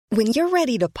When you're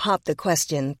ready to pop the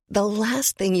question, the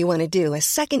last thing you want to do is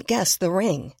second-guess the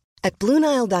ring. At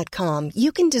BlueNile.com,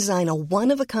 you can design a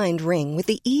one-of-a-kind ring with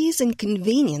the ease and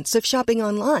convenience of shopping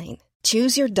online.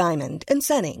 Choose your diamond and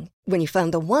setting. When you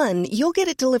find the one, you'll get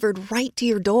it delivered right to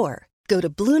your door. Go to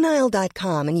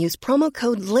BlueNile.com and use promo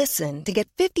code LISTEN to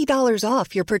get $50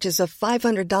 off your purchase of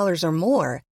 $500 or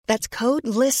more. That's code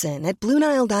LISTEN at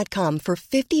BlueNile.com for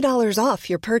 $50 off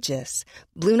your purchase.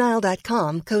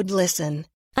 BlueNile.com, code LISTEN.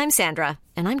 I'm Sandra,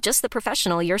 and I'm just the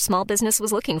professional your small business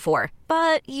was looking for.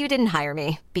 But you didn't hire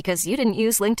me because you didn't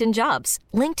use LinkedIn Jobs.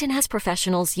 LinkedIn has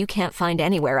professionals you can't find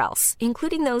anywhere else,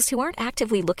 including those who aren't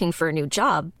actively looking for a new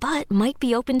job, but might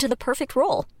be open to the perfect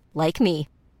role, like me.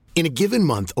 In a given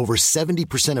month, over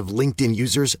 70% of LinkedIn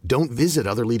users don't visit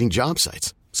other leading job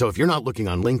sites. So if you're not looking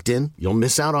on LinkedIn, you'll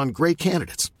miss out on great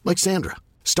candidates like Sandra.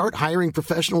 Start hiring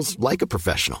professionals like a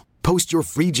professional. Post your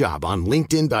free job on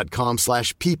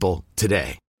linkedin.com/people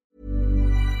today.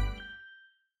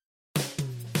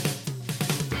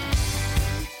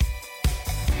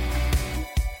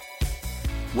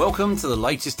 Welcome to the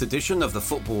latest edition of the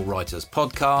Football Writers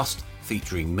Podcast,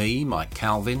 featuring me, Mike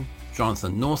Calvin,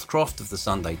 Jonathan Northcroft of the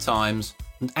Sunday Times,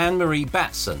 and Anne-Marie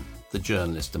Batson, the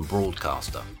journalist and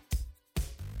broadcaster.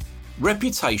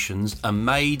 Reputations are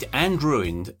made and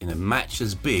ruined in a match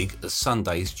as big as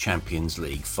Sunday's Champions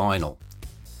League final.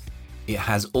 It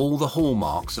has all the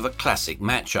hallmarks of a classic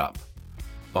matchup.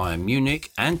 Bayern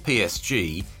Munich and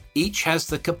PSG each has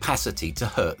the capacity to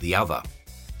hurt the other.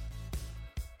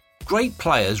 Great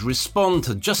players respond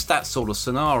to just that sort of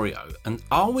scenario, and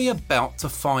are we about to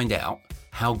find out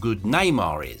how good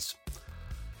Neymar is?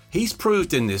 He's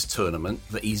proved in this tournament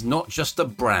that he's not just a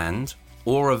brand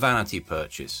or a vanity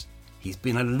purchase. He's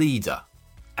been a leader,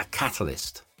 a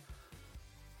catalyst.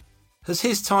 Has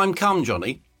his time come,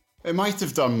 Johnny? It might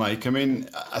have done, Mike. I mean,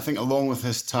 I think along with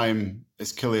his time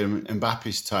is Kylian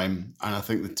Mbappe's time, and I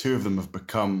think the two of them have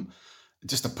become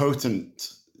just a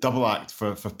potent double act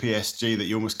for PSG that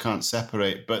you almost can't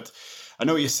separate. But I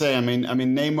know what you say. I mean,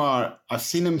 Neymar, I've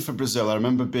seen him for Brazil. I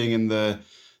remember being in the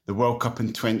World Cup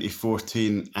in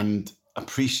 2014 and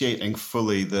appreciating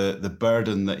fully the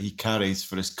burden that he carries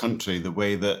for his country, the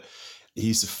way that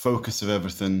he's the focus of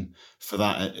everything for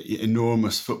that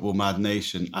enormous football mad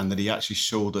nation, and that he actually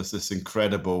shoulders this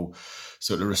incredible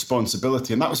sort of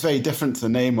responsibility. And that was very different to the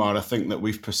Neymar, I think, that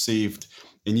we've perceived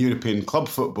in European club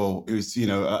football. It was,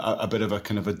 a bit of a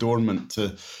kind of adornment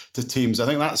to teams. I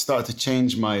think that started to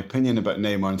change my opinion about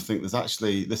Neymar, and think there's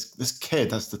actually, this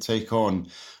kid has to take on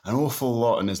an awful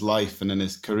lot in his life and in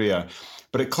his career.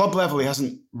 But at club level, he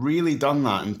hasn't really done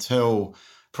that until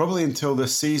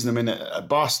this season. I mean, at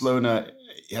Barcelona,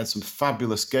 he had some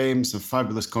fabulous games, some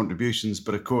fabulous contributions.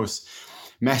 But of course,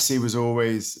 Messi was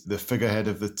always the figurehead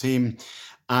of the team.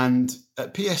 And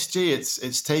at PSG,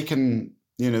 it's taken,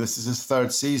 this is his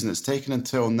third season. It's taken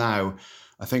until now,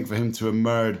 I think, for him to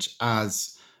emerge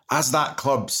as that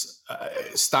club's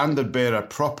standard bearer,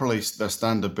 properly their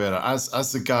standard bearer,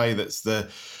 as the guy that's the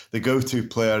go-to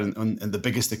player on the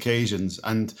biggest occasions.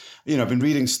 And, I've been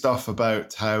reading stuff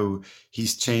about how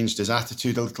he's changed his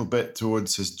attitude a little bit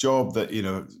towards his job, that,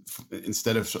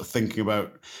 instead of sort of thinking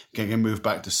about getting him moved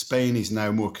back to Spain, he's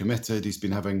now more committed. He's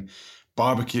been having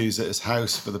barbecues at his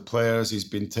house for the players. He's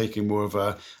been taking more of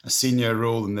a senior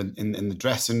role in the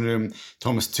dressing room.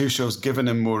 Thomas Tuchel's given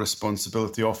him more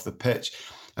responsibility off the pitch.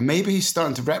 And maybe he's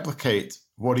starting to replicate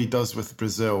what he does with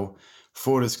Brazil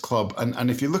for his club. And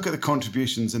if you look at the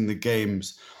contributions in the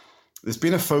games, there's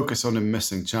been a focus on him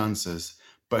missing chances.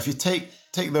 But if you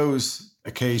take those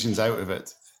occasions out of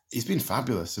it, he's been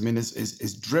fabulous. I mean,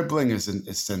 his dribbling is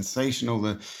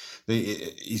sensational.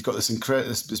 He's got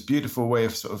this beautiful way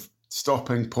of sort of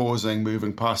stopping, pausing,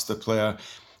 moving past the player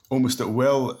almost at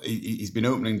will. He's been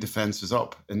opening defences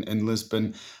up in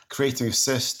Lisbon, creating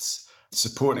assists,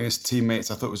 supporting his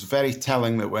teammates. I thought it was very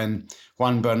telling that when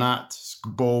Juan Bernat's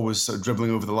ball was sort of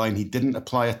dribbling over the line, he didn't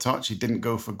apply a touch. He didn't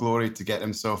go for glory to get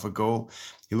himself a goal.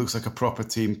 He looks like a proper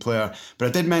team player. But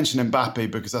I did mention Mbappe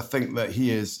because I think that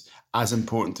he is as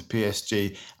important to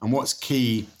PSG. And what's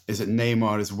key is that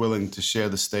Neymar is willing to share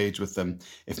the stage with them.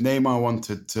 If Neymar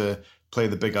wanted to play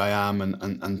the big I am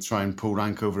and try and pull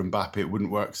rank over Mbappe, it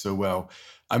wouldn't work so well.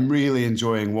 I'm really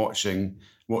enjoying watching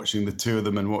the two of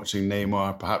them and watching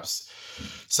Neymar perhaps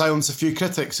silence a few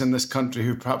critics in this country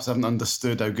who perhaps haven't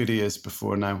understood how good he is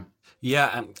before now.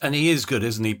 Yeah, and he is good,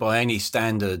 isn't he, by any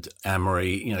standard,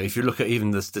 Anne-Marie? If you look at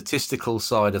even the statistical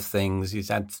side of things, he's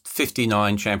had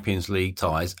 59 Champions League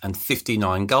ties and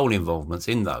 59 goal involvements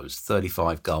in those,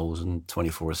 35 goals and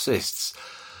 24 assists.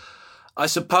 I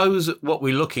suppose what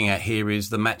we're looking at here is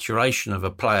the maturation of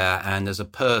a player and as a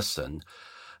person.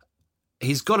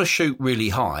 he's got to shoot really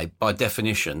high by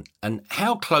definition. And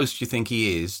how close do you think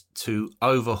he is to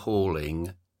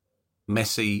overhauling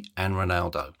Messi and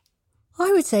Ronaldo?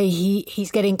 I would say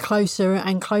he's getting closer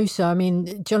and closer. I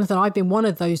mean, Jonathan, I've been one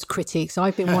of those critics.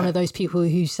 I've been one of those people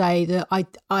who say that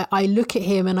I look at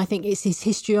him and I think it's his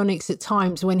histrionics at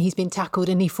times when he's been tackled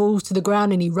and he falls to the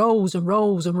ground and he rolls and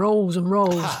rolls and rolls and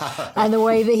rolls. And the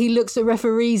way that he looks at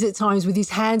referees at times with his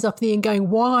hands up in the air and going,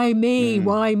 why me?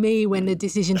 Why me? When the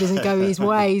decision doesn't go his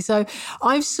way. So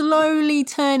I'm slowly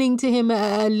turning to him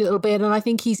a little bit, and I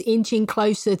think he's inching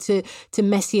closer to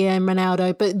Messi and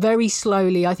Ronaldo, but very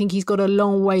slowly. I think he's got a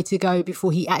long way to go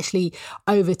before he actually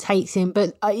overtakes him.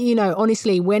 But,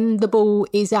 honestly, when the ball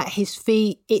is at his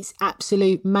feet, it's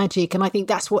absolute magic. And I think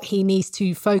that's what he needs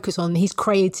to focus on. His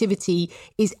creativity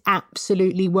is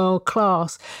absolutely world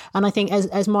class. And I think,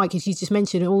 as Mike, as you just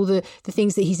mentioned, all the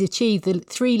things that he's achieved, the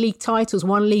 3 league titles,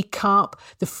 1 League Cup,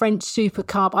 the French Super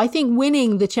Cup, I think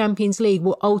winning the Champions League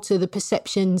will alter the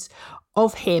perceptions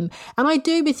of him. And I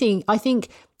think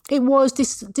it was,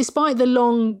 despite the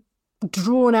long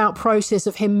drawn out process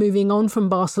of him moving on from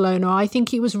Barcelona, I think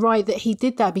he was right that he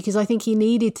did that, because I think he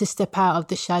needed to step out of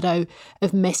the shadow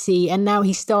of Messi, and now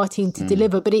he's starting to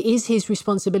deliver. But it is his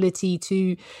responsibility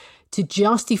to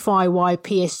justify why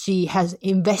PSG has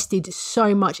invested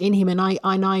so much in him, and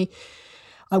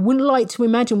I wouldn't like to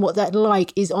imagine what that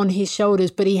is on his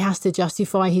shoulders, but he has to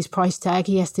justify his price tag.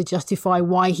 He has to justify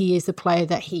why he is the player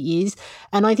that he is.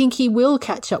 And I think he will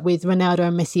catch up with Ronaldo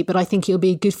and Messi, but I think it'll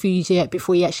be a good few years yet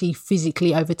before he actually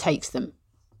physically overtakes them.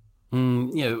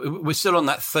 We're still on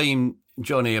that theme,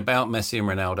 Johnny, about Messi and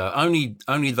Ronaldo.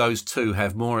 Only those two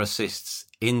have more assists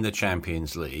in the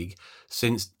Champions League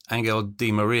since Angel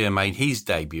Di Maria made his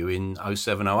debut in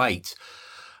 07-08.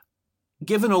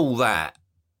 Given all that,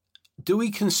 do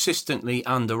we consistently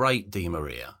underrate Di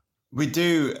Maria? We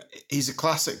do. He's a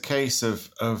classic case of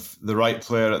the right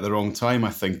player at the wrong time, I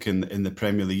think, in the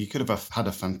Premier League. He could have had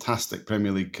a fantastic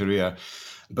Premier League career.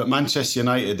 But Manchester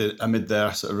United, amid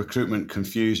their sort of recruitment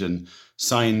confusion,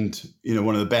 signed,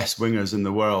 one of the best wingers in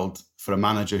the world for a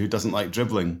manager who doesn't like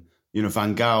dribbling.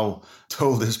 Van Gaal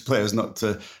told his players not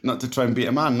to try and beat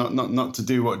a man, not to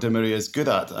do what Di Maria is good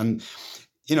at. And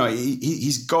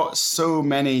he's got so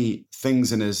many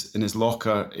things in his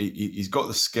locker. He's got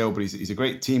the skill, but he's a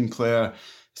great team player.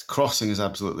 His crossing is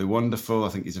absolutely wonderful. I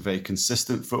think he's a very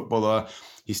consistent footballer.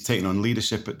 He's taken on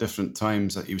leadership at different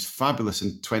times. He was fabulous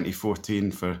in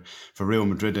 2014 for Real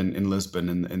Madrid in Lisbon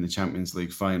in the Champions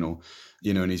League final,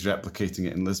 and he's replicating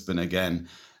it in Lisbon again.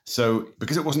 So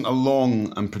because it wasn't a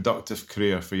long and productive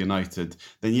career for United,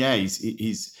 then he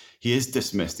is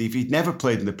dismissed. If he'd never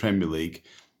played in the Premier League,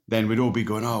 then we'd all be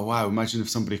going, oh, wow, imagine if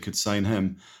somebody could sign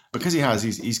him. Because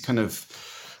he's kind of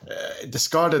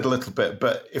discarded a little bit.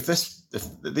 But if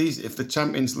the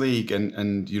Champions League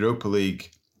and Europa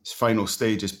League final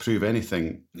stages prove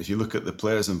anything, if you look at the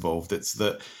players involved, it's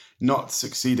that not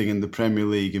succeeding in the Premier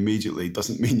League immediately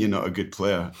doesn't mean you're not a good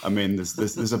player. I mean,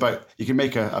 there's about, you can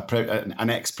make an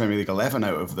ex-Premier League 11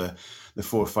 out of the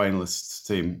 4 finalists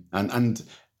team. And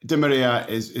Di Maria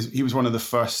he was one of the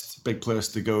first big players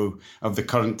to go of the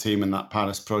current team in that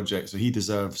Paris project, so he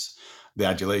deserves the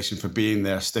adulation for being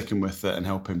there, sticking with it, and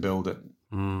helping build it.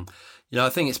 I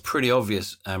think it's pretty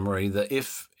obvious, Anne-Marie, that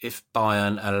if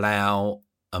Bayern allow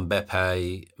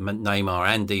Mbappe, Neymar,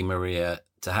 and Di Maria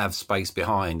to have space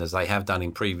behind, as they have done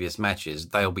in previous matches,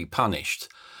 they'll be punished.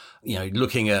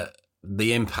 Looking at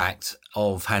the impact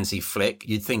of Hansi Flick,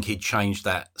 you'd think he'd change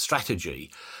that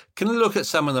strategy. Can we look at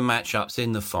some of the matchups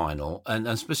in the final,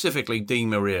 and specifically Di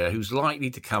Maria, who's likely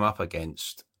to come up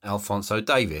against Alphonso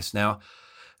Davies? Now,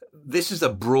 this is a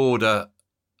broader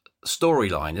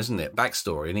storyline, isn't it?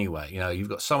 Backstory, anyway. You've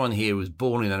got someone here who was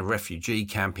born in a refugee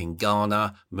camp in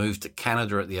Ghana, moved to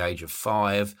Canada at the age of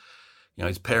 5.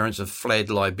 His parents have fled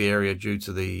Liberia due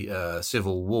to the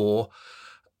civil war.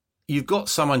 You've got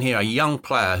someone here, a young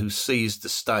player who sees the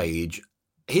stage.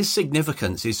 His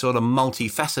significance is sort of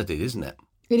multifaceted, isn't it?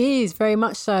 It is, very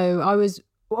much so. I was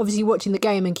obviously watching the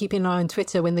game and keeping an eye on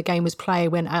Twitter when the game was played,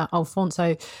 when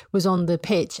Alphonso was on the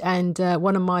pitch. And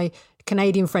one of my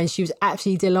Canadian friends, she was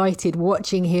absolutely delighted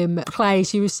watching him play.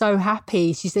 She was so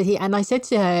happy. She said, and I said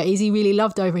to her, is he really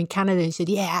loved over in Canada? She said,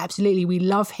 yeah, absolutely. We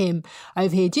love him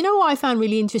over here. Do you know what I found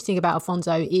really interesting about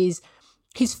Alphonso is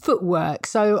his footwork.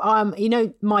 So,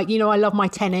 Mike, I love my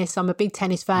tennis. I'm a big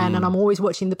tennis fan and I'm always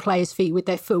watching the players' feet with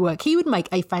their footwork. He would make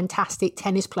a fantastic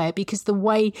tennis player because the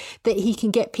way that he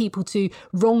can get people to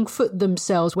wrong foot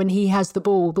themselves when he has the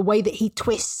ball, the way that he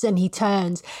twists and he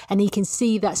turns and he can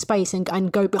see that space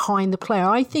and go behind the player,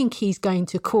 I think he's going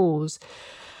to cause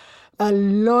a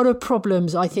lot of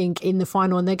problems, I think, in the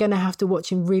final, and they're going to have to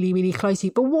watch him really, really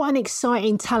closely. But what an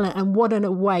exciting talent, and what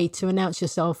a way to announce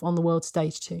yourself on the world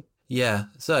stage too. Yeah,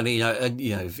 certainly.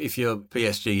 If you're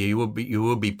PSG, you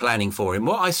will be planning for him.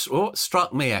 What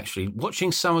struck me actually,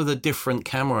 watching some of the different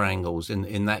camera angles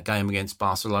in that game against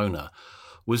Barcelona,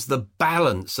 was the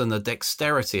balance and the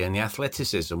dexterity and the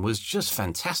athleticism was just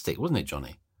fantastic, wasn't it,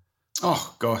 Johnny?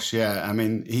 Oh gosh, yeah. I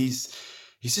mean, he's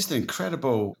just an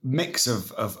incredible mix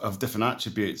of different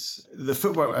attributes. The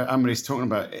footwork Amory's talking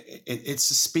about, it's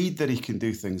the speed that he can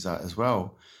do things at as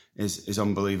well is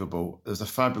unbelievable. There's a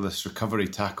fabulous recovery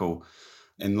tackle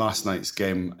in last night's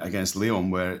game against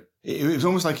Lyon where it was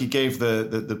almost like he gave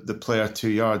the player 2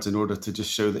 yards in order to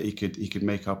just show that he could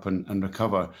make up and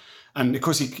recover. And of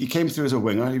course, he came through as a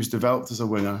winger. He was developed as a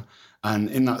winger, and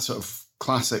in that sort of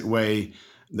classic way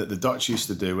that the Dutch used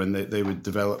to do when they would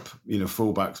develop,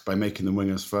 fullbacks by making them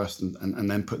wingers first and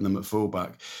then putting them at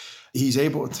fullback. He's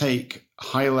able to take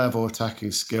high-level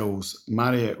attacking skills,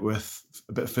 marry it with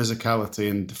a bit of physicality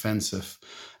and defensive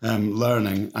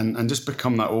learning, and just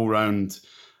become that all-round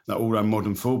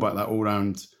modern fullback, that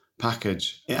all-round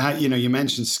package. You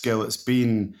mentioned skill. It's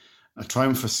been a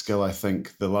triumph for skill, I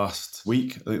think, the last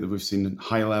week. I think that we've seen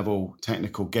high-level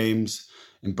technical games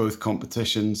in both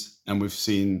competitions, and we've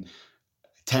seen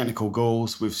technical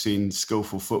goals. We've seen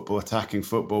skillful football, attacking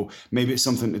football. Maybe it's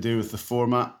something to do with the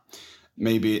format.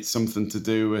 Maybe it's something to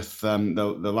do with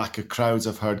the lack of crowds.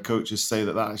 I've heard coaches say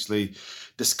that actually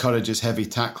discourages heavy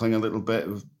tackling a little bit.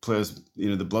 Players,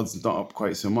 the blood's not up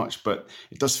quite so much, but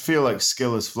it does feel like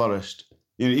skill has flourished.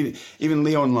 Even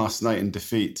Lyon last night in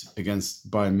defeat against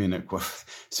Bayern Munich were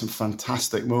some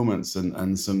fantastic moments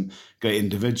and some great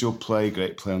individual play,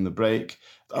 great play on the break.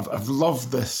 I've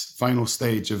loved this final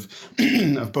stage of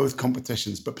both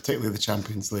competitions, but particularly the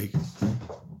Champions League.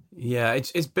 Yeah,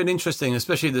 it's been interesting,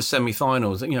 especially the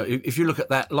semi-finals. If you look at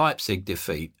that Leipzig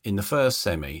defeat in the first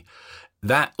semi,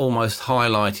 that almost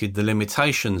highlighted the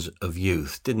limitations of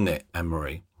youth, didn't it,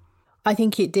 Anne-Marie? I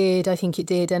think it did.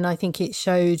 And I think it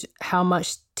showed how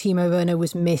much Timo Werner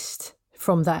was missed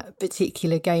from that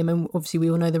particular game. And obviously we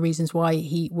all know the reasons why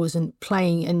he wasn't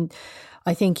playing. And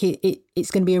I think it's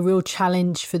going to be a real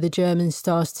challenge for the German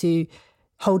stars to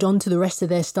hold on to the rest of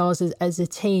their stars as a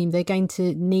team. They're going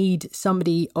to need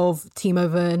somebody of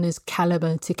Timo Werner's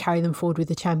calibre to carry them forward with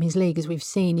the Champions League. As we've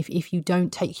seen, if you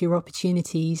don't take your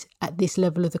opportunities at this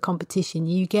level of the competition,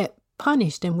 you get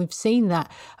punished, and we've seen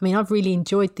that. I mean, I've really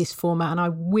enjoyed this format, and I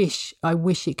wish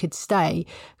it could stay,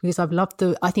 because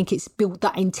I think it's built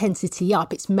that intensity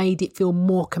up. It's made it feel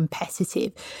more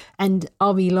competitive. And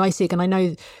RB Leipzig, and I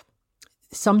know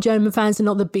some German fans are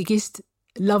not the biggest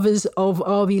lovers of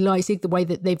RB Leipzig, the way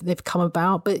that they've come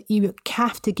about, but you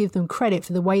have to give them credit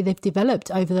for the way they've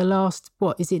developed over the last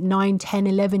 9, 10,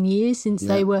 11 years since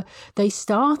they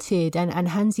started, and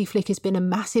Hansi Flick has been a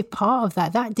massive part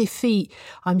of that defeat.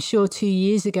 I'm sure 2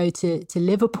 years ago to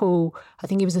Liverpool, I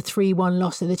think it was a 3-1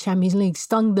 loss at the Champions League,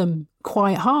 stung them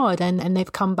quite hard, and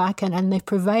they've come back and they've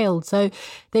prevailed. So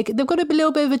they've got a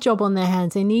little bit of a job on their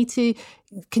hands. They need to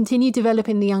continue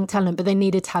developing the young talent, but they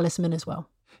need a talisman as well.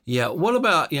 Yeah, what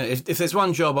about, if there's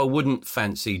one job I wouldn't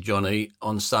fancy, Johnny,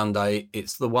 on Sunday,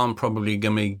 it's the one probably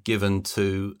going to be given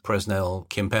to Presnel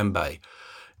Kimpembe.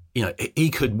 He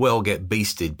could well get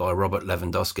beasted by Robert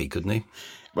Lewandowski, couldn't he?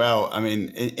 Well, I mean,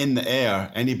 in the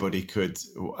air, anybody could.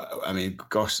 I mean,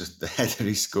 gosh, the header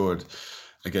he scored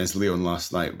against Lyon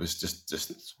last night was just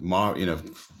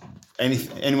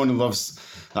anyone who loves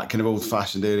that kind of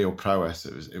old-fashioned aerial prowess,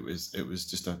 it was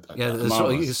just a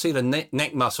you can see the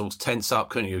neck muscles tense up,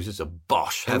 couldn't you? It was just a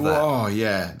bosh. Oh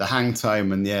yeah, the hang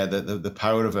time and the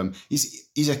power of him.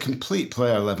 He's a complete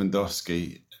player,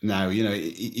 Lewandowski. Now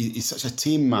he's such a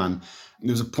team man.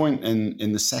 There was a point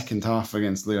in the second half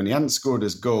against Lyon. He hadn't scored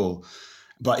his goal,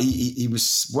 but he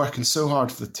was working so hard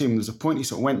for the team. There was a point he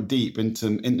sort of went deep into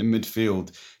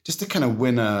midfield just to kind of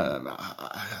win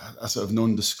a sort of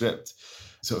nondescript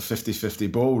sort of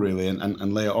 50-50 ball, really,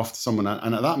 and lay it off to someone.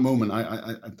 And at that moment,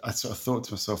 I sort of thought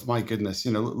to myself, my goodness,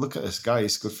 look at this guy. He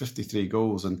scored 53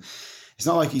 goals, and it's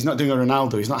not like he's not doing a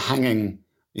Ronaldo. He's not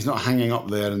hanging up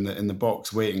there in the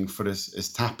box waiting for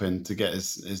his tap in to get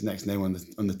his next name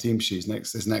on the team sheet,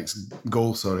 his next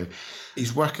goal. Sorry,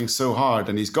 he's working so hard,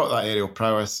 and he's got that aerial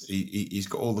prowess. He's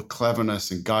got all the cleverness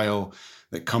and guile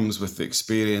that comes with the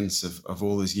experience of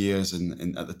all his years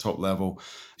and at the top level.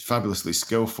 He's fabulously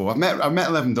skillful. I've met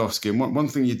Lewandowski, and one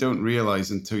thing you don't realise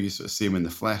until you sort of see him in the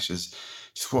flesh is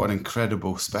just what an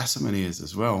incredible specimen he is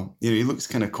as well. He looks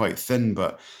kind of quite thin,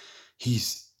 but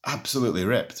he's absolutely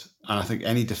ripped. And I think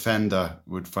any defender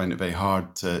would find it very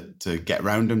hard to get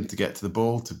around him, to get to the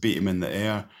ball, to beat him in the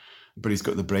air. but he's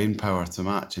got the brain power to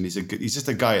match, and he's just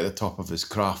a guy at the top of his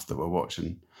craft that we're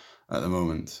watching at the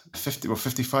moment.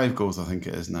 55 goals, I think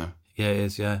it is now. Yeah, it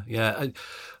is, yeah.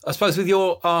 I suppose with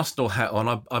your Arsenal hat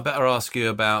on, I better ask you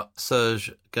about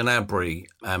Serge Gnabry,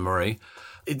 Anne-Marie.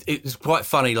 It was quite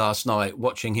funny last night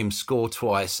watching him score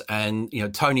twice, and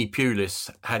Tony Pulis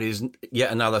had his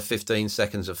yet another 15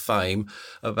 seconds of fame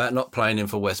about not playing him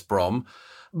for West Brom.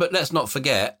 But let's not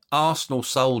forget, Arsenal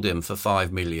sold him for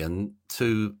 $5 million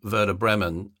to Werder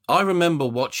Bremen. I remember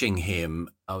watching him.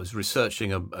 I was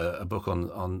researching a book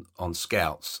on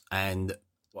scouts, and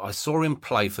I saw him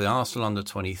play for the Arsenal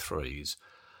under-23s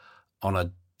on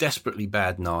a desperately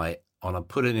bad night on a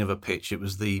pudding of a pitch. It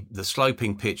was the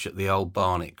sloping pitch at the old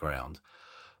Barnet ground.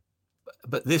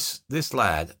 But this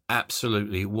lad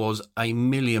absolutely was a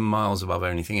million miles above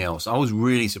anything else. I was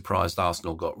really surprised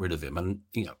Arsenal got rid of him. And,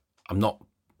 I'm not,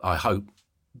 I hope,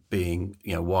 being,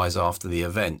 wise after the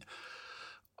event.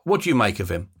 What do you make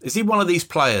of him? Is he one of these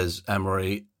players,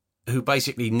 Anne-Marie, who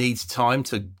basically needs time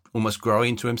to almost grow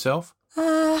into himself?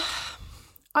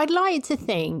 I'd like to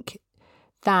think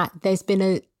that there's been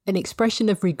an expression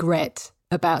of regret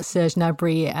about Serge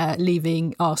Gnabry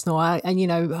leaving Arsenal.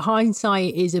 And,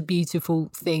 hindsight is a beautiful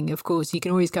thing. Of course, you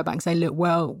can always go back and say, look,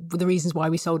 well, the reasons why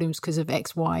we sold him was because of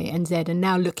X, Y, and Z. And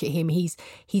now look at him. He's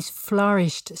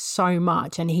flourished so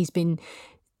much, and he's been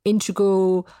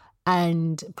integral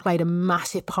and played a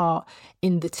massive part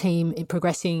in the team in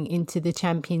progressing into the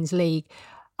Champions League.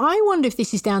 I wonder if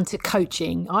this is down to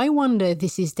coaching. I wonder if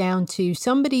this is down to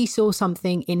somebody saw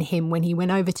something in him when he went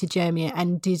over to Germany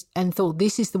and thought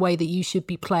this is the way that you should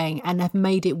be playing, and have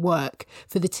made it work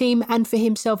for the team and for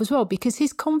himself as well, because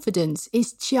his confidence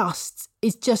is just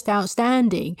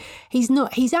outstanding.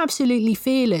 He's absolutely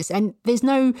fearless, and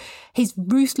he's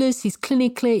ruthless, he's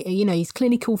his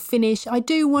clinical finish. I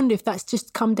do wonder if that's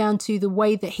just come down to the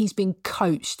way that he's been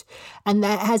coached, and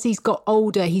that as he's got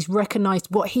older, he's recognised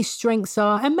what his strengths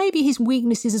are and maybe his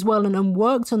weaknesses as well, and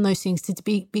worked on those things to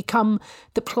become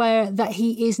the player that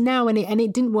he is now. And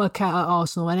it didn't work out at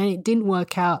Arsenal, and it didn't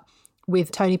work out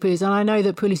with Tony Pulis. And I know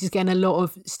that Pulis is getting a lot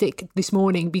of stick this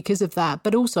morning because of that.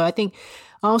 But also, I think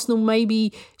Arsenal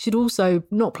maybe should also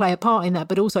not play a part in that,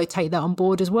 but also take that on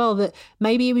board as well, that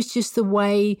maybe it was just the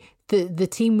way that the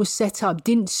team was set up,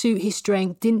 didn't suit his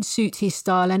strength, didn't suit his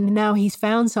style. And now he's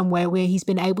found somewhere where he's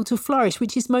been able to flourish,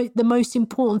 which is the most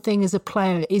important thing as a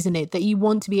player, isn't it? That you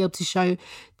want to be able to show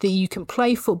that you can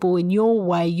play football in your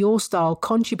way, your style,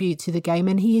 contribute to the game.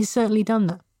 And he has certainly done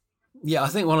that. Yeah, I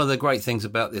think one of the great things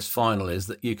about this final is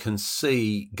that you can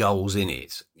see goals in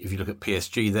it. If you look at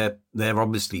PSG, they're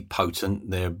obviously potent.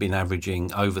 They've been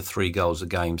averaging over 3 goals a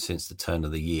game since the turn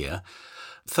of the year.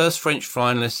 First French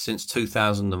finalists since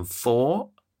 2004.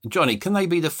 Johnny, can they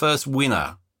be the first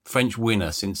French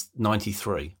winner since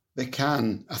 93? They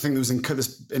can. I think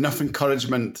there's enough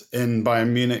encouragement in Bayern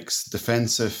Munich's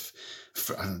defensive.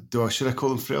 Should I call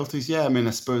them frailties? Yeah, I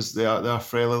suppose they are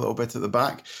frail a little bit at the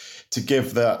back, to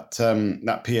give that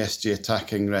PSG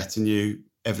attacking retinue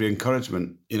every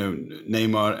encouragement.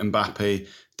 Neymar, Mbappe,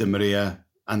 Di Maria,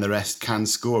 and the rest can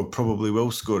score, probably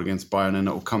will score against Bayern, and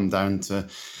it will come down to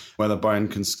whether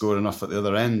Bayern can score enough at the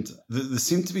other end. There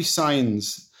seem to be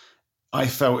signs, I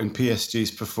felt, in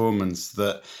PSG's performance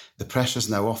that the pressure's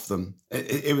now off them.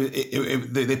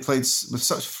 They played with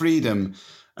such freedom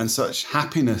and such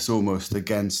happiness almost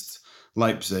against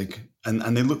Leipzig,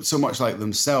 and they looked so much like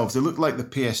themselves. They looked like the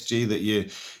PSG that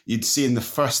you'd see in the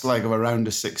first leg of a round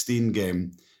of 16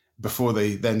 game before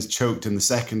they then choked in the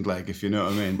second leg, if you know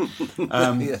what I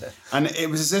mean. Yeah. And it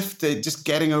was as if they just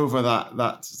getting over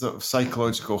that sort of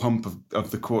psychological hump of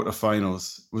the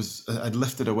quarterfinals had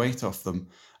lifted a weight off them.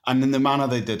 And in the manner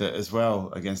they did it as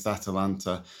well against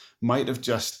Atalanta might have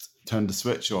just turned the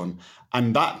switch on.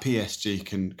 And that PSG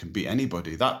can beat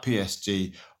anybody. That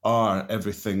PSG are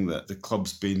everything that the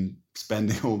club's been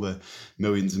spending all the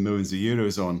millions and millions of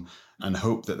euros on and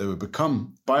hope that they would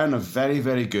become. Bayern are very,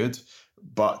 very good,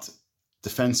 but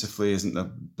defensively isn't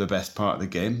the best part of the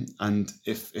game. And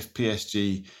if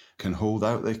PSG can hold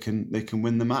out, they can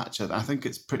win the match. I think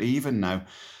it's pretty even now.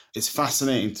 It's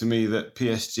fascinating to me that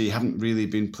PSG haven't really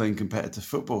been playing competitive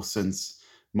football since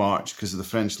March because of the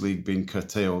French league being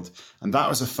curtailed. And that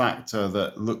was a factor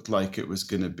that looked like it was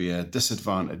going to be a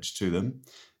disadvantage to them,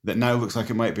 that now looks like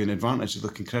it might be an advantage. They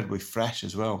look incredibly fresh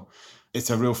as well. It's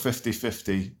a real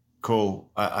 50-50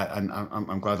 call.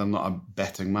 I'm glad I'm not a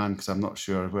betting man, because I'm not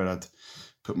sure where I'd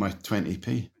put my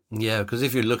 20p. Yeah, because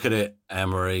if you look at it,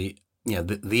 Anne-Marie,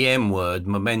 the M word,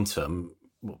 momentum,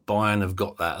 Bayern have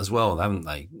got that as well, haven't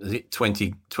they? Is it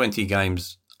 20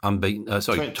 games unbeaten?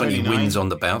 20 wins on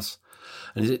the bounce.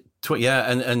 And is it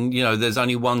and there's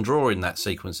only one draw in that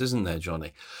sequence, isn't there,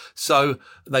 Johnny? So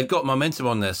they've got momentum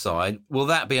on their side. Will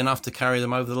that be enough to carry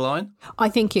them over the line? I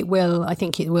think it will.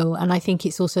 And I think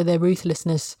it's also their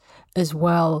ruthlessness as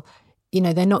well.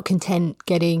 They're not content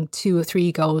getting 2 or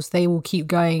 3 goals. They will keep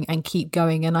going.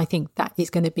 And I think that is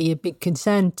going to be a big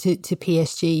concern to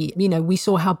PSG. We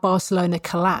saw how Barcelona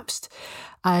collapsed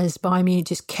as Bayern Munich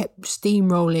just kept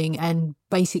steamrolling and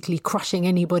basically crushing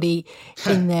anybody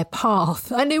in their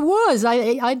path. And it was,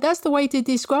 I that's the way to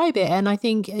describe it. And I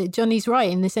think Johnny's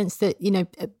right in the sense that,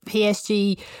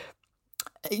 PSG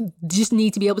just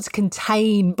need to be able to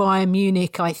contain Bayern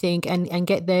Munich, I think, and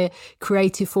get their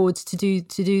creative forwards to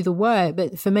do the work.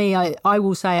 But for me, I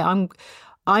will say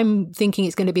I'm thinking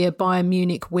it's going to be a Bayern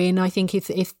Munich win. I think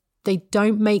if they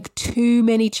don't make too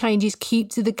many changes, keep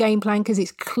to the game plan because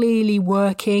it's clearly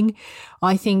working,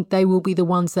 I think they will be the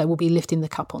ones that will be lifting the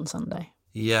cup on Sunday.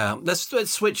 Yeah, let's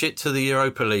switch it to the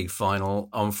Europa League final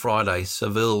on Friday,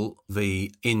 Seville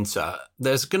v Inter.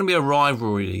 There's going to be a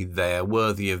rivalry there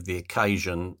worthy of the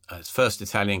occasion. It's first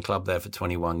Italian club there for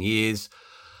 21 years.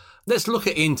 Let's look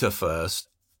at Inter first,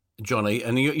 Johnny,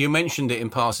 and you mentioned it in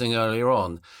passing earlier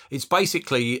on. It's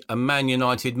basically a Man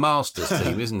United Masters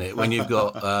team, isn't it? When you've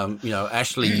got,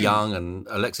 Ashley Young and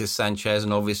Alexis Sanchez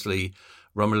and obviously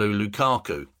Romelu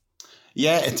Lukaku.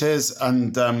 Yeah, it is.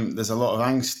 And there's a lot of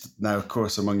angst now, of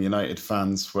course, among United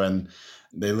fans when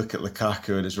they look at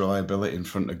Lukaku and his reliability in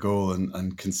front of goal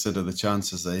and consider the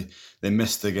chances they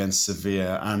missed against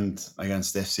Sevilla and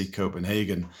against FC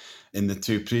Copenhagen in the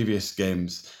 2 previous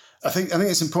games. I think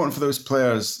it's important for those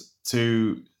players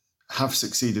to have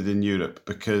succeeded in Europe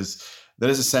because there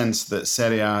is a sense that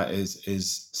Serie A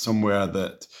is somewhere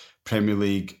that Premier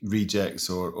League rejects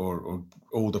or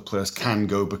older players can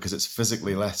go because it's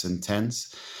physically less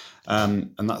intense.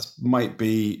 And that might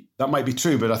be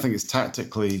true, but I think it's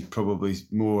tactically probably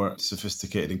more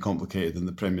sophisticated and complicated than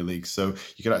the Premier League. So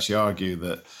you could actually argue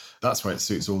that that's why it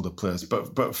suits older players.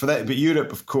 But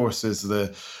Europe, of course, is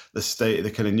the state,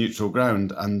 the kind of neutral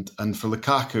ground, and for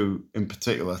Lukaku in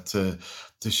particular to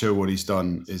show what he's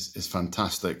done is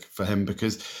fantastic for him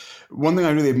because one thing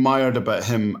I really admired about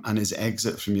him and his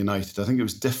exit from United, I think it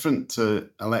was different to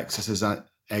Alexis's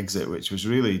exit, which was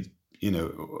really,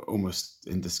 almost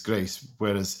in disgrace.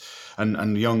 Whereas,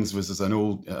 and Young's was as an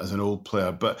old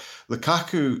player, but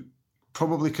Lukaku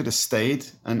probably could have stayed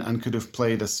and could have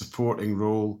played a supporting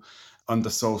role under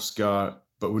Solskjaer,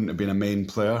 but wouldn't have been a main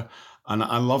player. And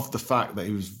I love the fact that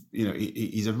he was,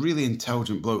 he's a really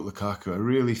intelligent bloke, Lukaku, a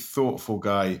really thoughtful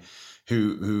guy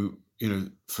who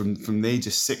from the age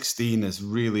of 16 has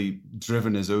really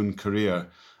driven his own career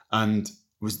and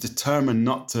was determined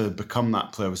not to become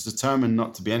that player, was determined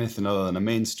not to be anything other than a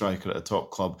main striker at a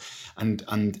top club, and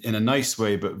in a nice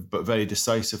way, but very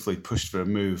decisively pushed for a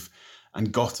move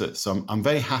and got it. So I'm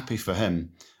very happy for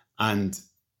him. And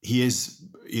he is,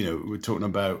 we're talking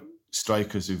about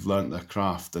strikers who've learnt their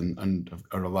craft and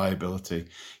a reliability.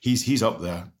 He's up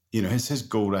there. His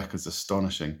goal record's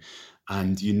astonishing.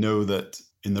 And that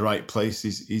in the right place,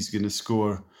 he's going to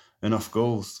score enough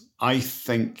goals. I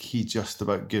think he just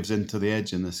about gives into the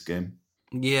edge in this game.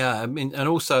 Yeah, I mean, and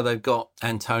also they've got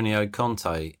Antonio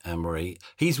Conte, Anne-Marie.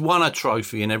 He's won a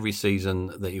trophy in every season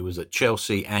that he was at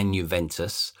Chelsea and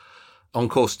Juventus, on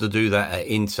course to do that at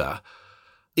Inter.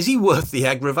 Is he worth the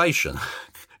aggravation?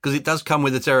 Because it does come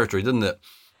with the territory, doesn't it?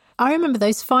 I remember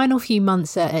those final few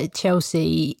months at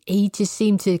Chelsea, he just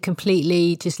seemed to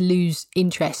completely just lose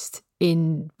interest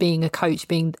in being a coach,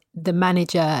 being the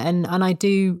manager. And I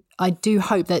do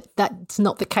hope that that's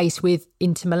not the case with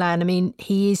Inter Milan. I mean,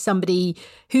 he is somebody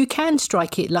who can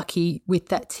strike it lucky with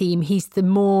that team. He's the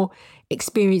more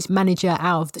experienced manager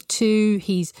out of the 2.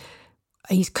 He's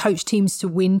coached teams to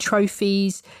win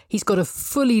trophies. He's got a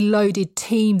fully loaded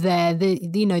team there.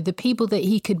 The people that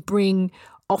he could bring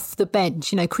off the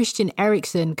bench, Christian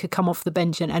Eriksen could come off the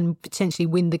bench and potentially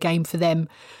win the game for them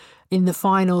in the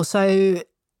final. So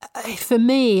for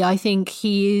me, I think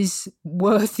he is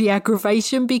worth the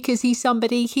aggravation because he's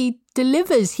somebody, he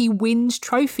delivers, he wins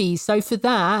trophies. So for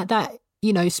that,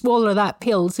 swallow that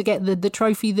pill to get the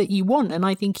trophy that you want. And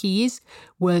I think he is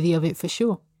worthy of it for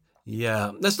sure.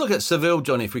 Yeah. Let's look at Seville,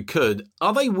 John, if we could.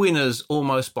 Are they winners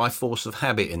almost by force of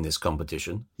habit in this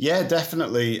competition? Yeah,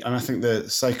 definitely. And I think the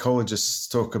psychologists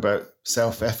talk about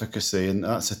self-efficacy, and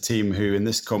that's a team who in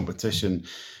this competition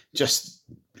just,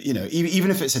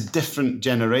 even if it's a different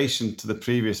generation to the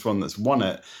previous one that's won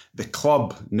it, the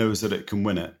club knows that it can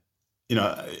win it.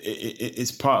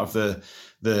 It's part of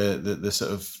the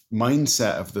sort of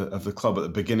mindset of the club at the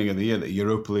beginning of the year that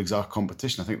Europa League's our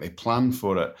competition. I think they planned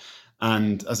for it.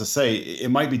 And as I say, it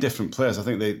might be different players. I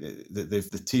think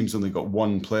the team's only got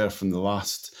one player from the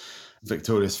last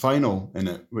victorious final in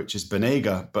it, which is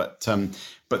Banega. But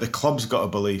the club's got a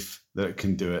belief that it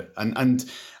can do it. And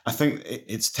I think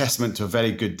it's testament to a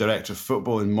very good director of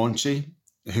football in Monchi,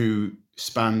 who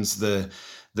spans the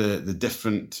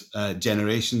different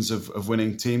generations of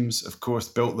winning teams, of course,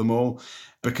 built them all.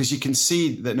 Because you can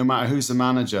see that no matter who's the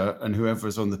manager and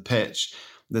whoever's on the pitch,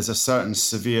 there's a certain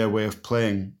Sevilla way of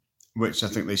playing, which I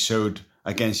think they showed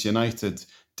against United.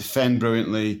 Defend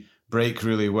brilliantly, break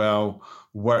really well,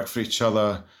 work for each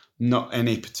other, not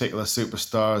any particular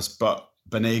superstars, but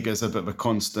Banega's a bit of a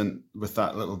constant with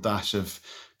that little dash of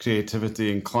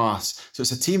creativity and class. So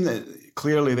it's a team that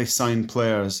clearly they sign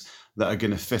players that are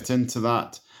going to fit into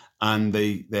that, and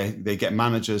they get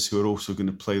managers who are also going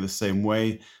to play the same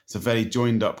way. It's a very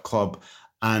joined up club,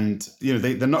 and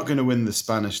they're not going to win the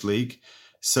Spanish league,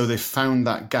 so they found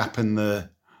that gap in the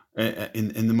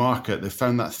market. They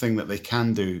found that thing that they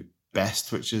can do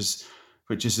best, which is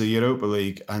the Europa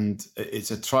League, and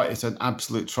it's an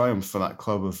absolute triumph for that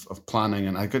club of planning.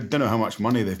 And I don't know how much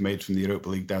money they've made from the Europa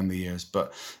League down the years,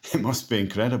 but it must be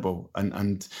incredible.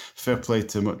 And fair play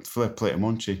to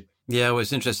Monchi. Yeah, well,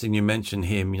 it's interesting you mentioned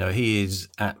him. He is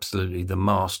absolutely the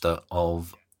master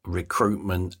of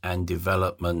recruitment and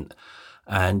development.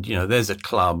 And there's a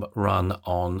club run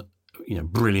on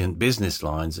brilliant business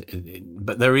lines,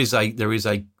 but there is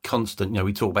a constant.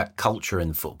 We talk about culture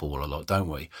in football a lot, don't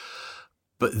we?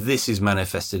 But this is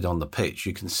manifested on the pitch.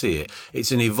 You can see it.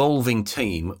 It's an evolving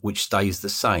team which stays the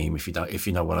same. If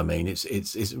you know what I mean.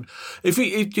 If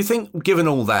you think, given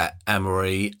all that,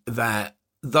 Anne-Marie, that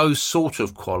those sort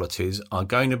of qualities are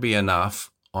going to be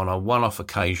enough on a one-off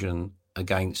occasion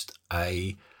against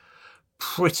a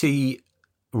pretty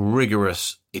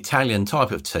rigorous Italian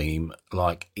type of team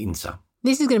like Inter.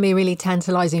 This is going to be a really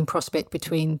tantalising prospect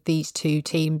between these two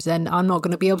teams, and I'm not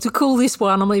going to be able to call this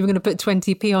one. I'm not even going to put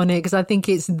 20p on it because I think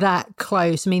it's that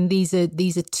close. I mean, these are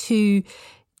two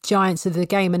giants of the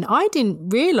game, and I didn't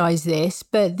realise this,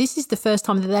 but this is the first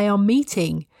time that they are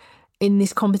meeting in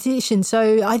this competition.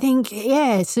 So I think,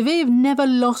 Sevilla have never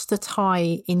lost a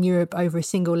tie in Europe over a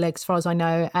single leg, as far as I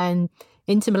know, and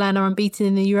Inter Milan are unbeaten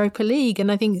in the Europa League.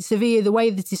 And I think Sevilla, the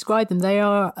way they describe them, they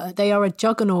are a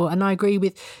juggernaut. And I agree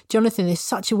with Jonathan. They're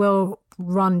such a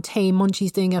well-run team.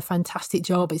 Monchi's doing a fantastic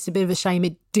job. It's a bit of a shame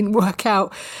it didn't work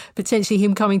out. Potentially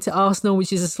him coming to Arsenal,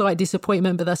 which is a slight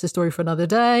disappointment, but that's a story for another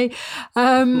day.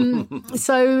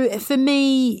 So for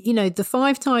me, the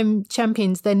five-time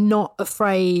champions, they're not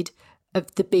afraid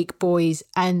of the big boys.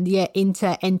 And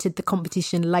Inter entered the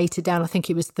competition later down. I think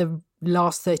it was the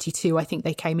last 32, I think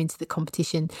they came into the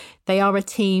competition. They are a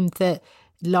team that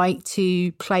like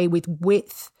to play with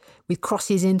width, with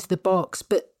crosses into the box,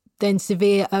 but then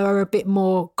Sevilla are a bit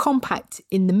more compact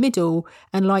in the middle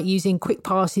and like using quick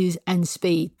passes and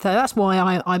speed. So that's why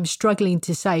I'm struggling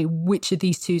to say which of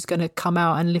these two is going to come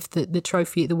out and lift the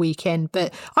trophy at the weekend.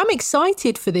 But I'm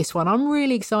excited for this one. I'm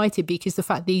really excited because the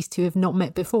fact these two have not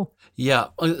met before. Yeah,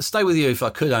 I'll stay with you if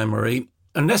I could, Anne-Marie.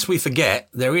 Unless we forget,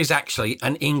 there is actually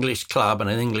an English club and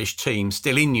an English team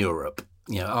still in Europe.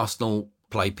 Arsenal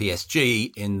play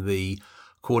PSG in the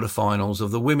quarterfinals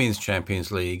of the Women's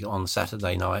Champions League on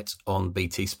Saturday night on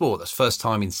BT Sport. That's first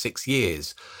time in 6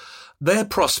 years. Their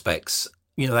prospects,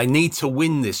 they need to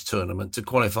win this tournament to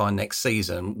qualify next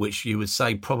season, which you would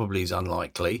say probably is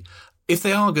unlikely. If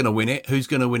they are going to win it, who's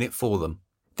going to win it for them?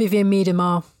 Vivianne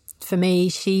Miedema. For me,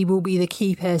 she will be the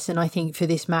key person, I think, for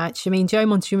this match. I mean, Joe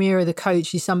Montemurro, the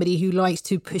coach, is somebody who likes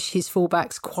to push his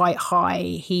fullbacks quite high.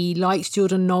 He likes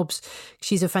Jordan Nobbs.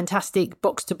 She's a fantastic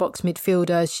box-to-box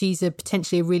midfielder. She's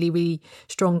potentially a really, really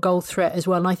strong goal threat as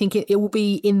well. And I think it will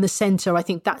be in the centre. I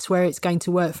think that's where it's going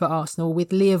to work for Arsenal.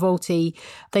 With Lia Volti,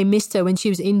 they missed her when she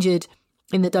was injured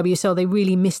in the WSL. They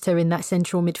really missed her in that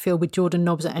central midfield with Jordan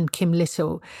Nobbs and Kim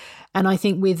Little. And I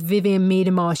think with Vivianne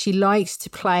Miedema, she likes to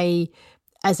play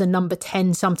as a number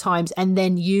 10 sometimes and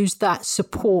then use that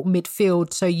support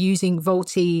midfield. So using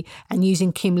Volti and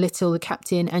using Kim Little, the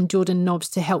captain, and Jordan Nobbs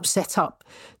to help set up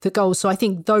the goals. So I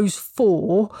think those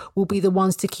four will be the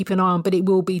ones to keep an eye on, but it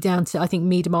will be down to, I think,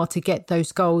 Miedema to get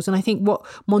those goals. And I think what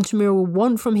Montemurro will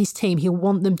want from his team, he'll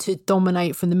want them to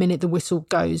dominate from the minute the whistle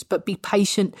goes, but be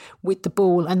patient with the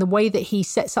ball. And the way that he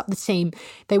sets up the team,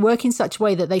 they work in such a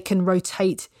way that they can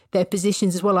rotate their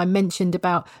positions as well. I mentioned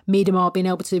about Miedema being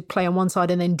able to play on one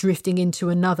side and then drifting into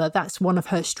another. That's one of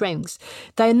her strengths.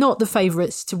 They're not the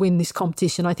favourites to win this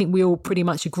competition. I think we all pretty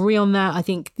much agree on that. I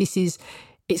think this is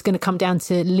it's going to come down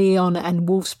to Lyon and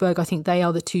Wolfsburg. I think they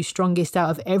are the two strongest out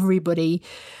of everybody.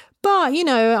 But, you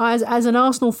know, as an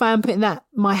Arsenal fan, putting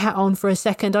my hat on for a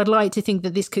second, I'd like to think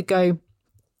that this could go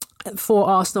for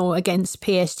Arsenal against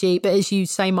PSG. But as you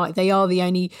say, Mike, they are the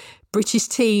only British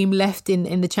team left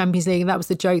in the Champions League. And that was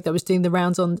the joke that was doing the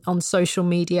rounds on social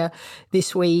media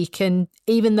this week. And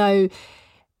even though,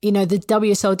 you know, the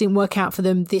WSL didn't work out for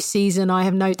them this season, I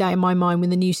have no doubt in my mind when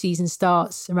the new season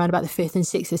starts around about the 5th and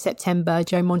 6th of September,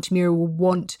 Joe Montemurro will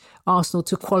want Arsenal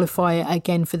to qualify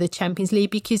again for the Champions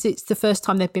League because it's the first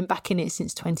time they've been back in it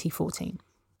since 2014.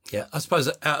 Yeah, I suppose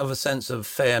out of a sense of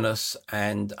fairness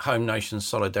and home nation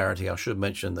solidarity, I should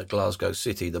mention that Glasgow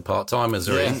City, the part-timers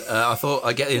are in. I thought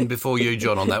I'd get in before you,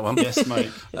 John, on that one. Yes,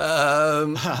 mate.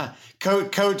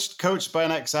 Coached by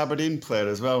an ex-Aberdeen player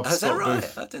as well. Is that right?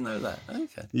 Booth. I didn't know that.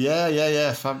 Okay.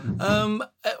 Yeah.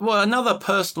 Well, another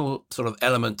personal sort of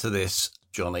element to this,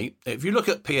 Johnny, if you look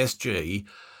at PSG,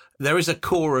 there is a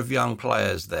core of young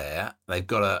players there. They've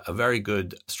got a very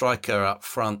good striker up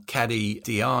front, Kadi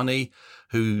Diani,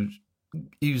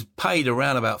 who's paid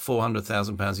around about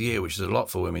 £400,000 a year, which is a lot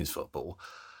for women's football.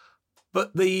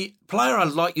 But the player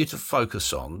I'd like you to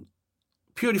focus on,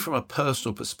 purely from a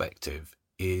personal perspective,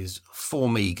 is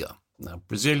Formiga. Now,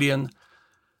 Brazilian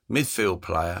midfield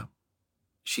player.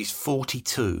 She's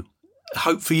 42.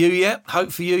 Hope for you yet,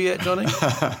 Johnny?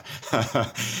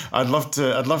 I'd love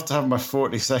to have my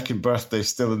 42nd birthday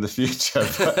still in the future,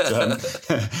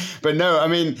 but no, I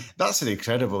mean, that's an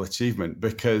incredible achievement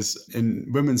because in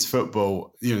women's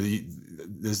football, you know,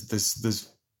 there's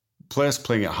players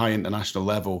playing at high international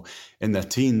level in their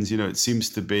teens. You know, it seems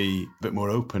to be a bit more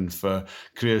open for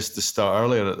careers to start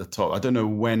earlier at the top. I don't know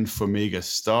when Formiga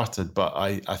started, but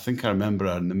I think I remember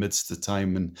her in the midst of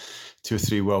time and 2 or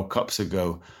 3 World Cups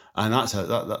ago. And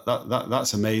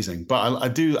that's amazing. But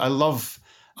I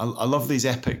love these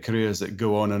epic careers that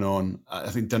go on and on. I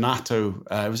think Donato,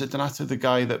 was it Donato, the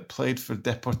guy that played for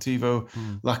Deportivo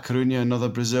La Coruña, another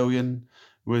Brazilian?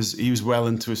 He was well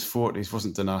into his 40s,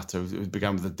 wasn't Donato? It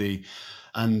began with a D.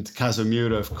 And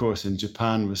Kazumura, of course, in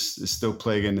Japan is still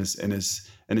playing in his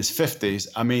 50s.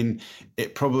 I mean,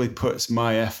 it probably puts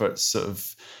my efforts sort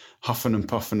of huffing and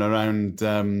puffing around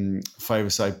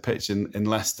five-a-side pitch in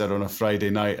Leicester on a Friday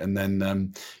night and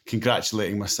then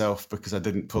congratulating myself because I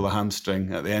didn't pull a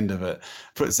hamstring at the end of it.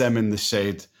 Puts them in the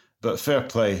shade. But fair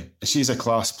play. She's a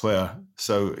class player.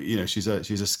 So, you know, she's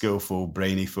a skillful,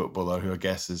 brainy footballer who I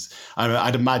guess is...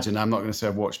 I'd imagine, I'm not going to say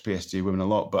I've watched PSG women a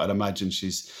lot, but I'd imagine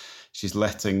she's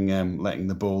letting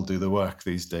the ball do the work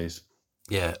these days.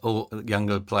 Yeah, all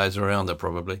younger players around her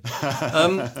probably.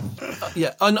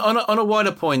 Yeah, on a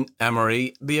wider point,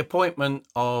 Amory, the appointment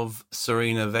of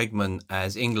Sarina Wiegman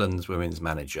as England's women's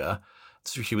manager.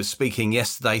 So she was speaking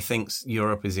yesterday, thinks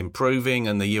Europe is improving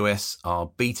and the US are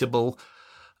beatable.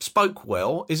 Spoke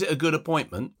well. Is it a good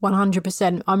appointment?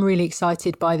 100%. I'm really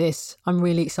excited by this. And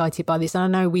I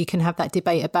know we can have that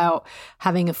debate about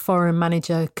having a foreign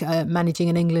manager managing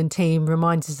an England team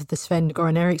reminds us of the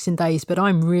Sven-Goran Eriksson days, but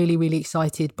I'm really, really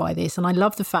excited by this. And I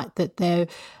love the fact that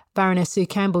Baroness Sue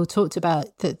Campbell talked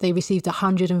about that they received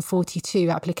 142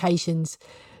 applications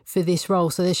for this role.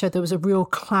 So they showed there was a real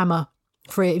clamour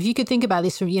for it. If you could think about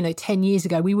this from, 10 years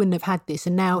ago, we wouldn't have had this.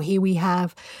 And now here we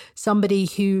have somebody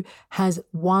who has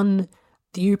won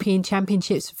the European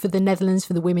Championships for the Netherlands,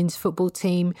 for the women's football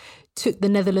team, took the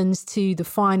Netherlands to the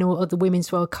final of the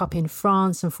Women's World Cup in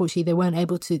France. Unfortunately, they weren't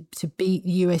able to beat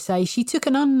the USA. She took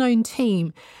an unknown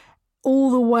team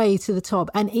all the way to the top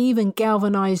and even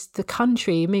galvanised the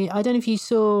country. I mean, I don't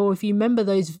know if you remember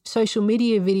those social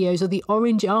media videos of the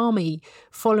Orange Army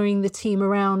following the team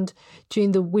around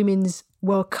during the Women's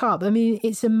World Cup. I mean,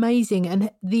 it's amazing. And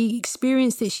the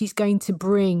experience that she's going to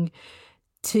bring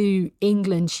to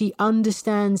England, she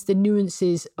understands the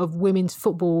nuances of women's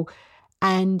football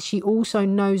and she also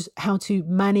knows how to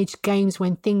manage games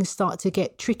when things start to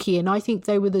get tricky. And I think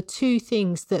they were the two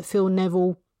things that Phil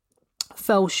Neville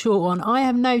fell short on. I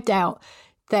have no doubt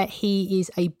that he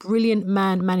is a brilliant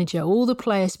manager. All the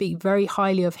players speak very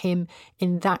highly of him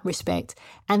in that respect.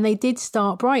 And they did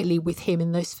start brightly with him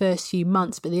in those first few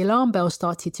months, but the alarm bell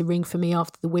started to ring for me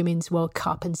after the Women's World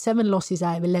Cup, and 7 losses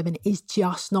out of 11 is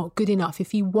just not good enough.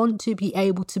 If you want to be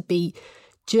able to beat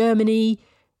Germany,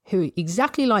 who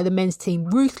exactly like the men's team,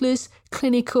 ruthless,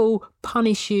 clinical,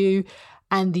 punish you,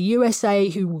 and the USA,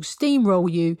 who will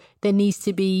steamroll you, there needs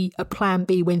to be a plan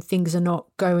B when things are not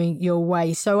going your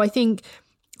way. So I think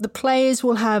the players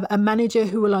will have a manager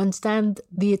who will understand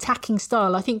the attacking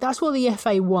style. I think that's what the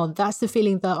FA want. That's the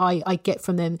feeling that I get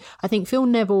from them. I think Phil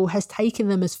Neville has taken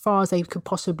them as far as they could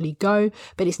possibly go,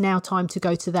 but it's now time to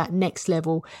go to that next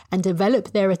level and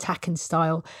develop their attacking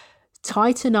style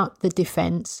tighten up the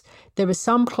defence. There are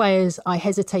some players I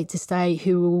hesitate to say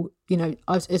who will, you know,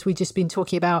 as we've just been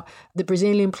talking about, the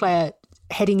Brazilian player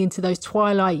heading into those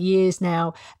twilight years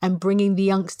now and bringing the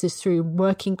youngsters through,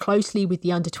 working closely with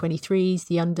the under-23s,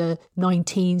 the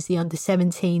under-19s, the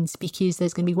under-17s, because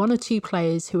there's going to be one or two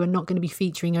players who are not going to be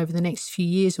featuring over the next few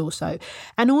years or so.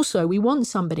 And also, we want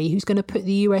somebody who's going to put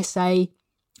the USA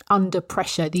under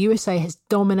pressure. The USA has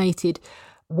dominated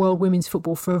world women's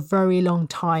football for a very long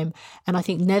time. And I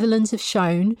think Netherlands have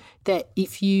shown that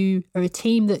if you are a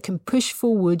team that can push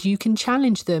forward, you can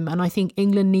challenge them. And I think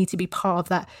England need to be part of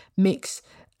that mix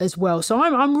as well. So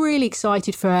I'm really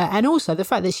excited for her. And also the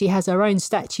fact that she has her own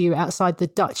statue outside the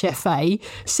Dutch FA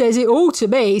says it all to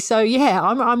me. So yeah,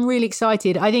 I'm really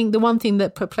excited. I think the one thing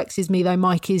that perplexes me though,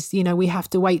 Mike, is, you know, we have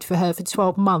to wait for her for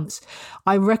 12 months.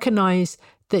 I recognise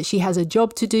that she has a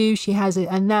job to do. She has it,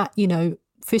 and that, you know,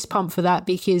 fist pump for that,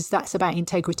 because that's about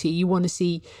integrity. You want to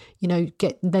see, you know,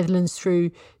 get Netherlands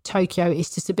through Tokyo.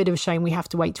 It's just a bit of a shame we have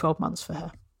to wait 12 months for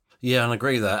her. Yeah, and I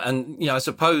agree with that. And, you know, I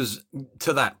suppose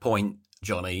to that point,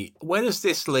 Johnny, where does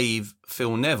this leave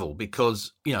Phil Neville?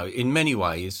 Because, you know, in many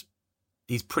ways,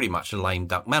 he's pretty much a lame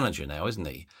duck manager now, isn't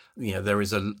he? You know, there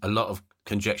is a lot of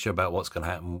conjecture about what's going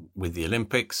to happen with the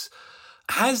Olympics.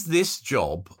 Has this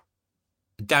job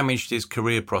damaged his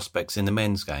career prospects in the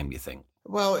men's game, you think?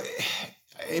 Well,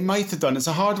 it might have done. It's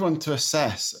a hard one to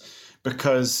assess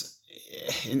because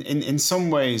in some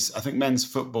ways, I think men's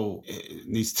football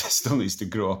still needs to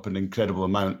grow up an incredible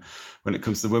amount when it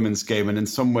comes to the women's game. And in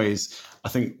some ways, I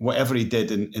think whatever he did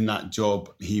in that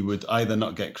job, he would either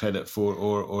not get credit for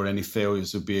or any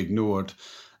failures would be ignored.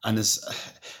 And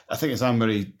I think as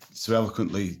Anne-Marie so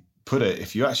eloquently put it,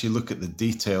 if you actually look at the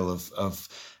detail of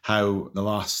how the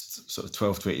last sort of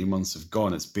 12 to 18 months have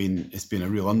gone, it's been a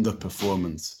real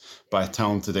underperformance by a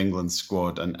talented England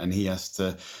squad, and he has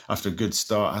to, after a good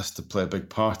start, has to play a big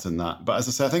part in that. But as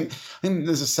I say, I think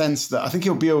there's a sense that I think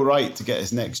he'll be all right to get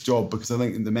his next job, because I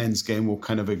think the men's game will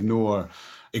kind of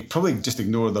probably just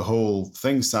ignore the whole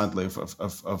thing, sadly,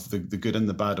 of the good and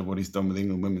the bad of what he's done with the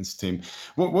England women's team.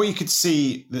 What you could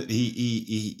see that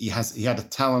he had a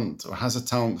talent, or has a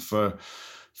talent for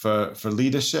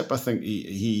leadership. I think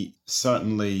he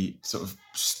certainly sort of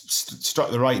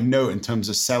struck the right note in terms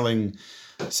of selling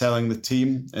the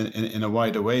team in a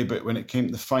wider way. But when it came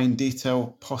to the fine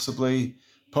detail, possibly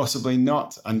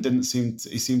not, and he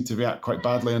seemed to react quite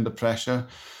badly under pressure,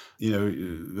 you know,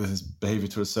 with his behaviour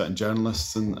towards certain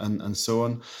journalists and so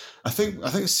on. I think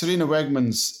Sarina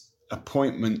Wiegman's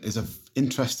appointment is an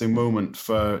interesting moment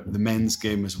for the men's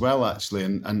game as well, actually,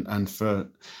 and for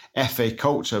FA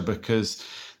culture, because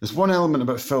there's one element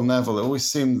about Phil Neville. It always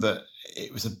seemed that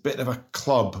it was a bit of a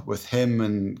club with him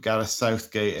and Gareth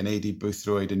Southgate and Aidy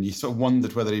Boothroyd, and you sort of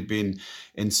wondered whether he'd been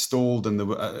installed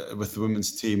with the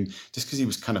women's team just because he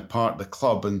was kind of part of the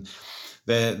club. And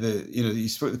you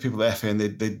spoke to people at the FA, and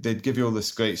they'd give you all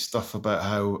this great stuff about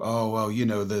how,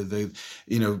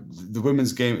 the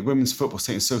women's football's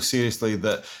taken so seriously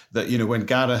that when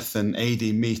Gareth and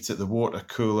Aidy meet at the water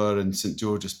cooler in St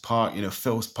George's Park, you know,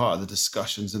 Phil's part of the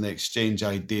discussions and they exchange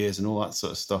ideas and all that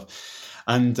sort of stuff.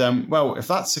 And if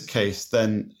that's the case,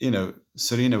 then, you know,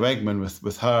 Sarina Wiegman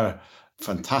with her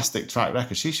fantastic track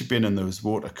record, she should be in those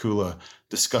water cooler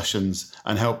discussions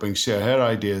and helping share her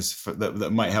ideas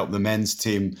that might help the men's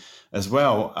team as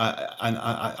well.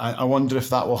 I wonder if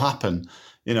that will happen.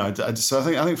 You know, so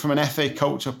I think from an FA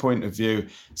culture point of view,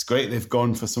 it's great they've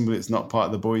gone for somebody that's not part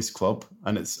of the boys' club,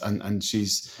 and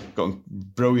she's got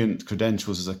brilliant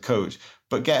credentials as a coach.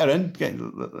 But get her in,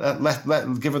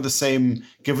 give her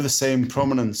the same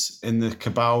prominence in the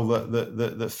cabal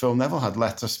that Phil Neville had.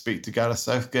 Let her speak to Gareth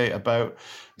Southgate about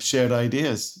shared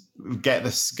ideas. Get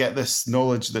this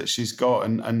knowledge that she's got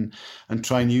and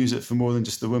try and use it for more than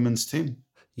just the women's team.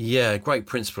 Yeah, great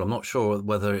principle. I'm not sure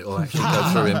whether it'll actually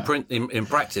go through in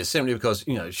practice, simply because,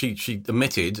 you know, she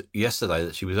admitted yesterday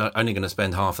that she was only going to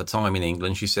spend half her time in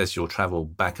England. She says she'll travel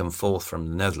back and forth from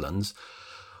the Netherlands,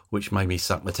 which made me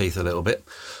suck my teeth a little bit.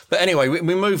 But anyway, we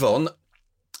move on.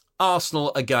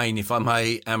 Arsenal again, if I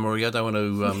may, Anne-Marie. I don't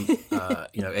want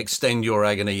to extend your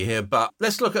agony here, but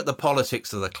let's look at the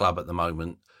politics of the club at the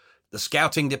moment. The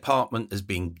scouting department has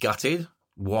been gutted.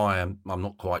 Why, I'm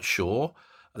not quite sure.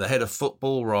 The head of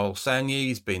football, Rahul Sanyal,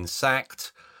 has been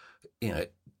sacked. You know,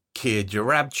 Keir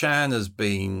Jarabchan has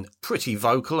been pretty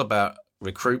vocal about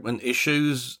recruitment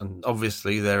issues, and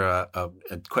obviously there are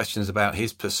questions about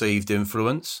his perceived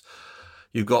influence.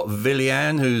 You've got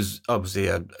Willian, who's obviously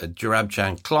a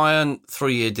Jarabchan client,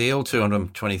 3-year deal,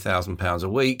 £220,000 a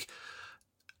week.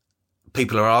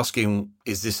 People are asking,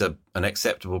 is this an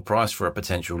acceptable price for a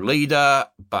potential leader?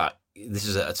 But this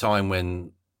is at a time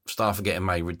when staff are getting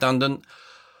made redundant.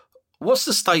 What's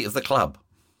the state of the club?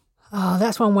 Oh,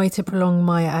 that's one way to prolong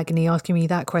my agony, asking me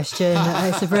that question.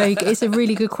 It's a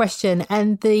really good question.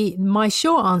 And my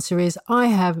short answer is I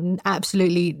have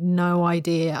absolutely no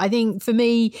idea. I think for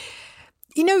me,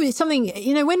 it's something,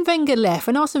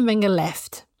 when Arsene Wenger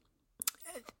left,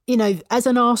 as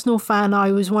an Arsenal fan,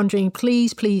 I was wondering,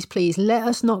 please, please, please, let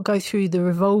us not go through the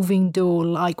revolving door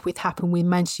like what happened with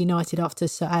Manchester United after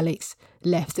Sir Alex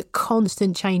left, the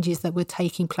constant changes that were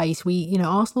taking place.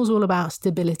 Arsenal's all about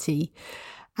stability.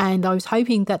 And I was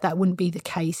hoping that wouldn't be the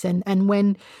case. And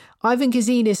when Ivan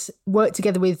Gazidis worked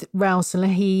together with Raul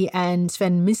Salehi and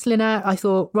Sven Mislintat, I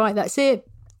thought, right, that's it.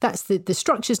 That's the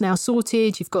structure's now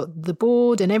sorted. You've got the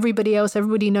board and everybody else.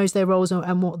 Everybody knows their roles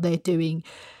and what they're doing.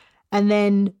 And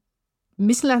then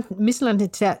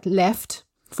Mislintat left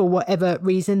for whatever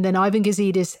reason. Then Ivan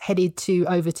Gazidis headed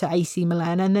over to AC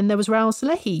Milan. And then there was Raul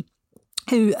Salehi,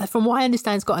 who, from what I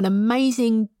understand, has got an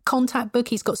amazing contact book.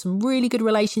 He's got some really good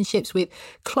relationships with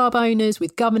club owners,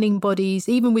 with governing bodies,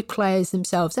 even with players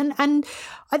themselves. And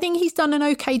I think he's done an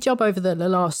okay job over the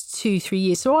last 2-3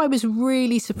 years. So I was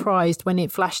really surprised when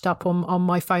it flashed up on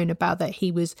my phone about that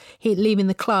he leaving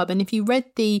the club. And if you read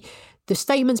the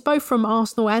statements, both from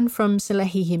Arsenal and from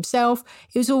Salehi himself,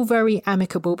 it was all very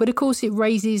amicable. But of course, it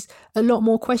raises a lot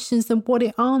more questions than what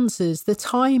it answers, the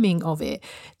timing of it.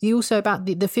 Also about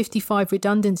the 55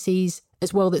 redundancies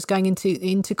as well that's going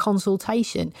into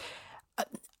consultation.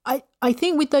 I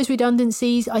think with those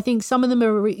redundancies, I think some of them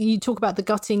are, you talk about the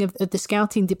gutting of the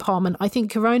scouting department. I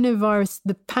think coronavirus,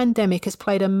 the pandemic, has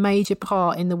played a major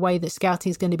part in the way that scouting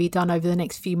is going to be done over the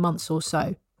next few months or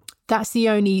so. That's the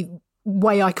only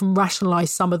way I can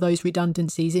rationalise some of those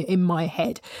redundancies in my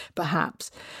head,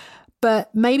 perhaps. But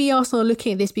maybe Arsenal are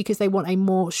looking at this because they want a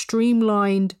more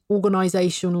streamlined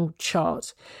organisational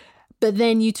chart. But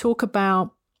then you talk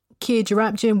about Kia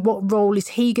Joorabchian, what role is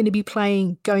he going to be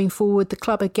playing going forward? The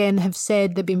club, again, have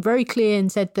said, they've been very clear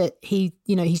and said that he's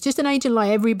just an agent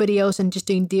like everybody else and just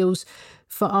doing deals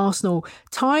for Arsenal.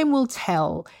 Time will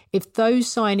tell if those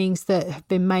signings that have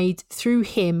been made through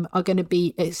him are going to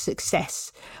be a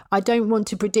success. I don't want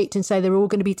to predict and say they're all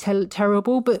going to be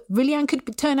terrible, but Willian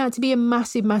could turn out to be a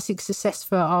massive, massive success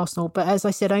for Arsenal. But as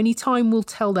I said, only time will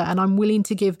tell that, and I'm willing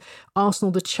to give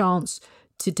Arsenal the chance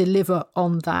to deliver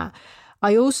on that.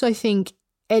 I also think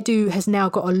Edu has now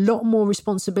got a lot more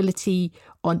responsibility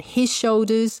on his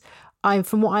shoulders.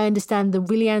 From what I understand, the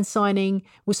Willian signing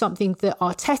was something that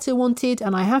Arteta wanted,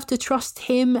 and I have to trust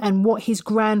him and what his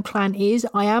grand plan is.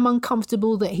 I am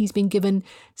uncomfortable that he's been given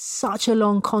such a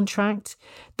long contract.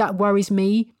 That worries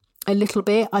me a little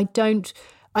bit. I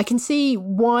can see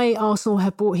why Arsenal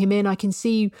have brought him in. I can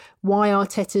see why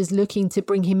Arteta's looking to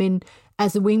bring him in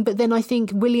as a wing. But then I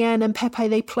think Willian and Pepe,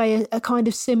 they play a kind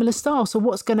of similar style. So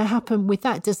what's going to happen with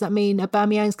that? Does that mean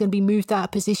Aubameyang's going to be moved out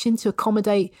of position to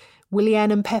accommodate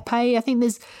Willian and Pepe? I think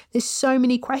there's so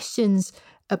many questions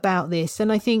about this.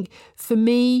 And I think for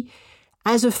me,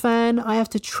 as a fan, I have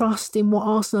to trust in what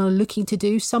Arsenal are looking to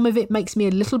do. Some of it makes me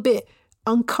a little bit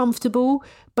uncomfortable,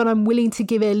 but I'm willing to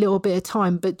give it a little bit of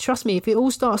time. But trust me, if it all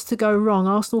starts to go wrong,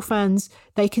 Arsenal fans,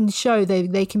 they can show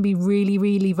they can be really,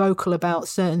 really vocal about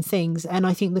certain things. And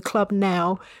I think the club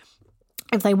now,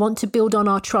 if they want to build on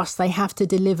our trust, they have to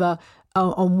deliver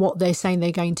on what they're saying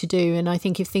they're going to do. And I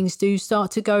think if things do start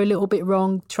to go a little bit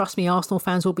wrong, trust me, Arsenal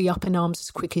fans will be up in arms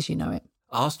as quick as you know it.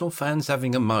 Arsenal fans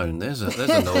having a moan. There's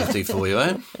a novelty for you,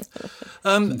 eh?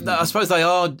 I suppose they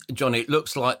are, Johnny. It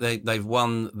looks like they've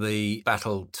won the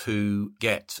battle to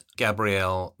get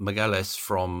Gabriel Magalhães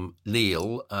from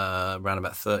Lille, around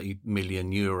about 30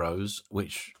 million euros,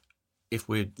 which, if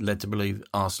we're led to believe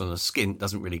Arsenal are skint,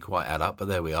 doesn't really quite add up, but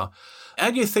there we are.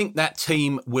 How do you think that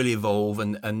team will evolve,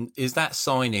 and is that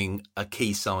signing a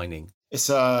key signing?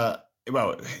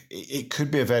 Well, it could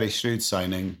be a very shrewd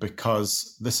signing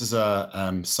because this is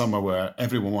a summer where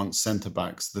everyone wants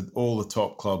centre-backs. All the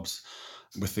top clubs,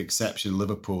 with the exception of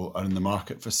Liverpool, are in the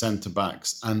market for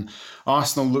centre-backs. And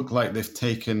Arsenal look like they've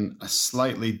taken a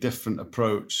slightly different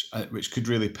approach, which could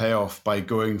really pay off by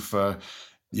going for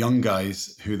young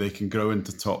guys who they can grow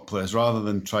into top players rather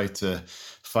than try to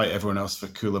fight everyone else for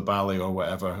Koulibaly or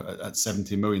whatever at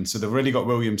 70 million. So they've already got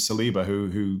William Saliba,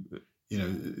 who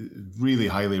really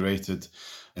highly rated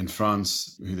in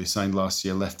France, who they signed last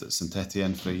year, left at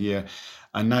Saint-Etienne for a year.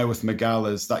 And now with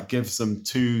Magalhães, that gives them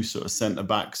two sort of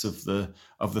centre-backs of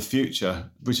the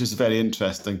future, which is very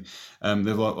interesting.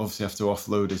 They'll obviously have to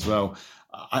offload as well.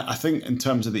 I think in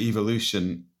terms of the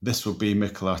evolution, this will be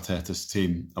Mikel Arteta's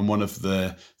team. And one of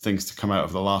the things to come out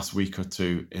of the last week or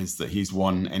two is that he's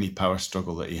won any power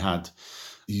struggle that he had.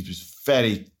 He was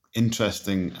very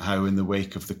interesting how in the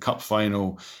wake of the cup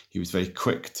final, he was very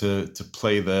quick to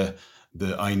play the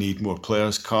I need more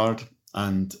players card.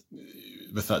 And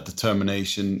with that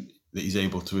determination that he's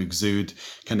able to exude,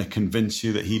 kind of convince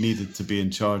you that he needed to be in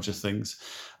charge of things.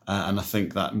 And I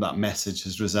think that message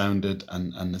has resounded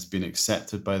and has been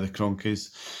accepted by the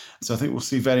Kroenkes. So I think we'll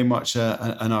see very much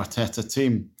an Arteta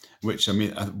team, which, I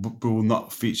mean, will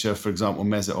not feature, for example,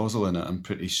 Mesut Ozil in it. I'm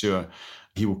pretty sure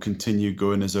he will continue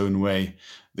going his own way.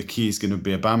 The key is going to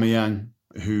be Aubameyang,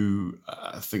 who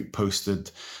I think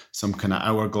posted some kind of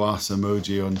hourglass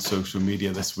emoji on social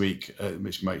media this week,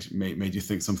 which made you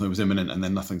think something was imminent, and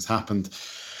then nothing's happened.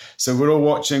 So we're all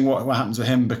watching what happens with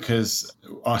him, because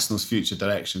Arsenal's future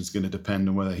direction is going to depend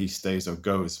on whether he stays or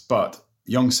goes. But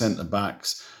young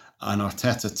centre-backs, an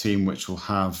Arteta team which will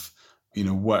have,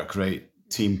 work rate,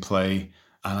 team play,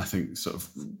 and I think sort of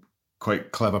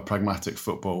quite clever, pragmatic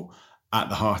football at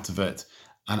the heart of it,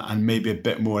 and maybe a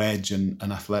bit more edge and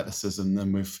athleticism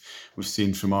than we've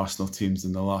seen from Arsenal teams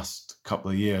in the last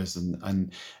couple of years.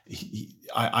 And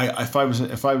if I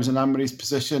was in Anne-Marie's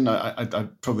position, I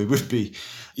probably would be,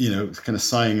 kind of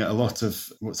sighing at a lot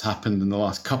of what's happened in the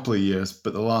last couple of years.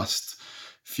 But the last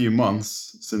few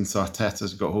months since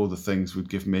Arteta's got hold of things would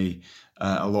give me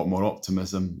a lot more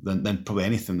optimism than probably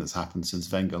anything that's happened since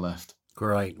Wenger left.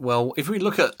 Great. Well, if we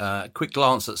look at a quick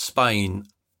glance at Spain,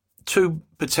 two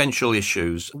potential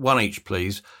issues, one each,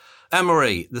 please.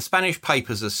 Anne-Marie, the Spanish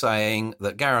papers are saying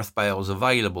that Gareth Bale's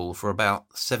available for about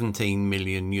 17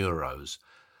 million euros.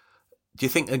 Do you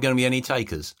think there are going to be any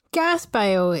takers? Gareth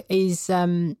Bale is,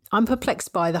 I'm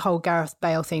perplexed by the whole Gareth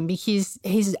Bale thing, because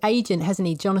his agent, hasn't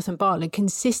he, Jonathan Bartlett,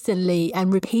 consistently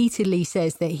and repeatedly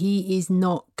says that he is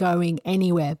not going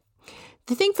anywhere.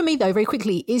 The thing for me, though, very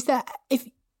quickly, is that if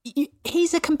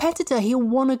he's a competitor, he'll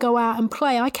want to go out and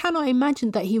play. I cannot imagine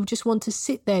that he'll just want to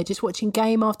sit there just watching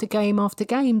game after game after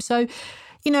game. So,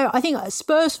 I think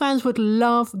Spurs fans would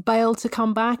love Bale to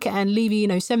come back and leave,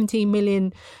 £17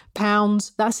 million.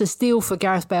 That's a steal for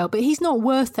Gareth Bale, but he's not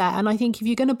worth that. And I think if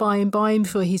you're going to buy him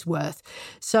for his worth.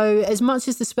 So as much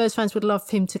as the Spurs fans would love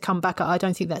him to come back, I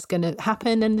don't think that's going to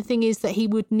happen. And the thing is that he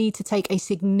would need to take a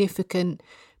significant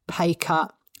pay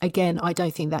cut. Again, I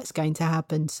don't think that's going to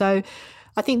happen. So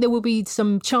I think there will be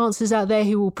some chances out there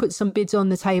who will put some bids on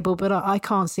the table, but I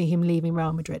can't see him leaving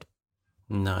Real Madrid.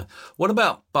 No. What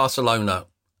about Barcelona?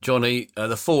 Johnny,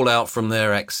 the fallout from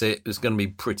their exit is going to be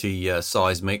pretty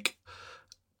seismic.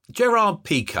 Gerard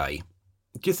Piqué,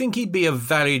 do you think he'd be a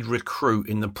valid recruit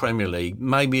in the Premier League?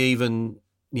 Maybe even,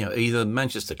 either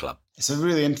Manchester club? It's a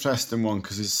really interesting one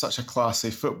because he's such a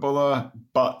classy footballer,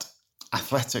 but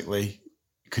athletically,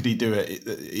 could he do it?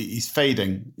 He's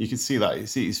fading. You can see that. You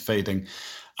see he's fading.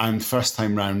 And first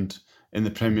time round in the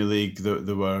Premier League,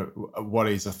 there were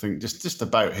worries, I think, just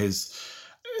about his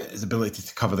ability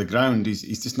to cover the ground.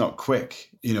 He's just not quick.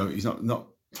 He's not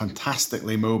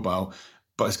fantastically mobile,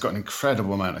 but he's got an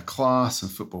incredible amount of class and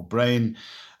football brain.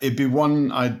 It'd be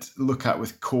one I'd look at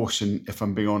with caution, if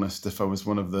I'm being honest, if I was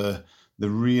one of the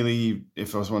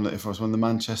one of the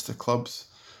Manchester clubs.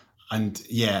 And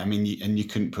yeah, I mean, you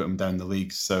couldn't put him down the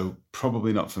league, so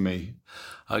probably not for me.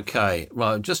 Okay,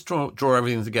 right, just draw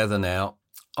everything together now.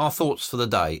 Our thoughts for the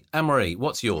day. Anne-Marie,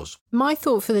 what's yours? My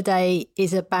thought for the day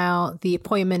is about the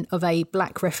appointment of a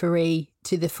black referee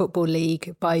to the Football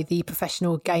League by the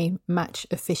professional game match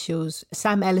officials.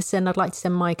 Sam Ellison, I'd like to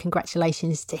send my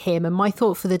congratulations to him. And my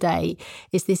thought for the day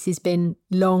is this has been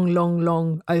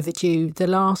long overdue. The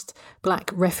last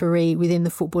black referee within the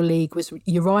Football League was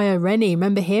Uriah Rennie.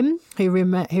 Remember him? Who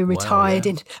retired?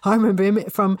 Wow, yeah. I remember him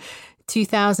from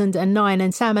 2009,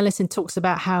 and Sam Ellison talks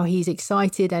about how he's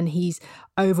excited and he's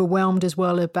overwhelmed as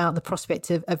well about the prospect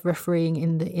of refereeing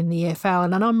in the EFL,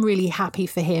 and I'm really happy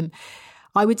for him.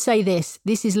 I would say this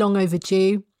is long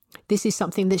overdue. This is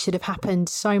something that should have happened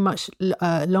so much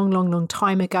long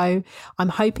time ago. I'm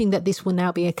hoping that this will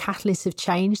now be a catalyst of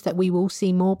change, that we will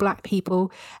see more black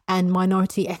people and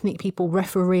minority ethnic people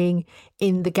refereeing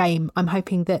in the game. I'm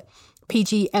hoping that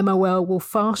PGMOL will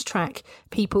fast track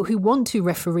people who want to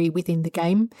referee within the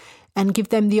game and give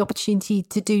them the opportunity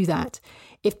to do that.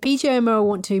 If PGMOL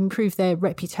want to improve their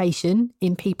reputation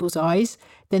in people's eyes,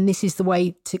 then this is the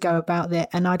way to go about it.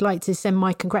 And I'd like to send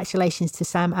my congratulations to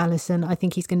Sam Ellison. I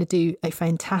think he's going to do a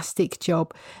fantastic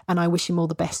job, and I wish him all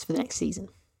the best for the next season.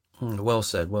 Well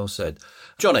said.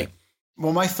 Johnny?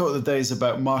 Well, my thought of the day is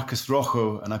about Marcos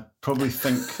Rojo, and I probably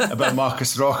think about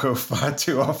Marcos Rojo far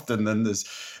too often than this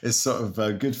is sort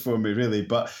of good for me, really.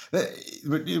 But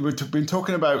we've been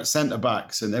talking about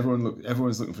centre-backs, and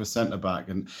everyone's looking for a centre-back,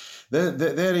 and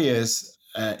there he is.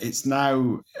 It's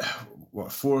now,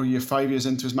 5 years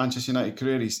into his Manchester United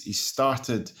career. He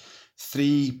started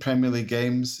 3 Premier League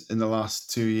games in the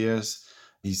last 2 years.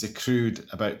 He's accrued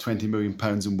about £20 million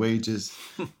in wages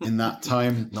in that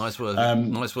time. Nice work.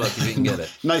 Nice work if you can get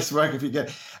it. Nice work if you get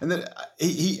it. And then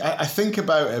I think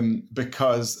about him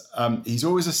because he's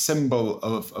always a symbol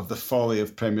of the folly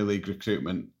of Premier League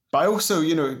recruitment. But I also,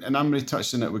 and Anne-Marie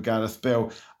touched on it with Gareth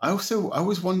Bale, I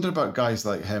always wonder about guys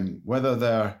like him, whether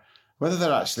they're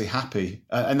actually happy.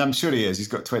 And I'm sure he is. He's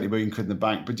got 20 million quid in the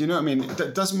bank. But do you know what I mean?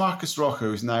 Does Marcus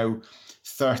Rocco, who's now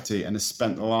 30 and has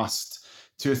spent the last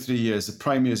 2 or 3 years, the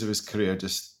prime years of his career,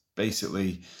 just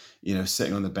basically,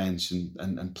 sitting on the bench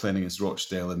and playing against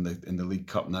Rochdale in the League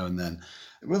Cup now and then,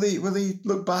 will he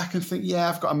look back and think, yeah,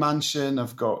 I've got a mansion,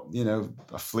 I've got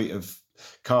a fleet of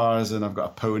cars, and I've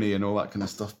got a pony and all that kind of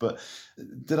stuff, but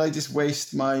did I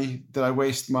waste my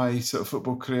sort of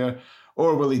football career?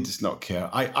 Or will he just not care?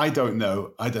 I don't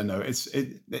know.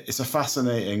 It's a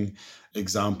fascinating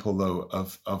example though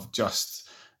of just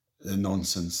the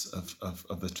nonsense of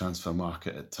the transfer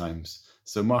market at times.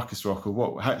 So Marcus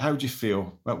Rocco, how do you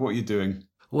feel? What are you doing?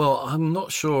 Well, I'm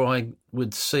not sure I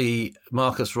would see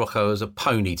Marcus Rocco as a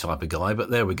pony type of guy, but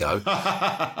there we go.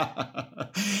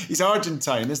 He's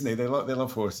Argentine, isn't he? They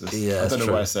love horses. Yeah, I don't know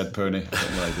true. why I said pony. I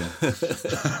have no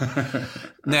idea.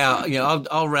 Now,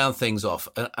 I'll round things off,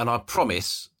 and I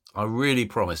really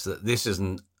promise that this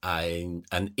isn't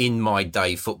an in my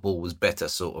day football was better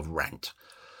sort of rant.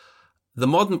 The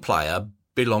modern player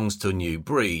belongs to a new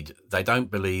breed. They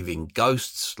don't believe in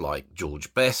ghosts like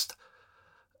George Best.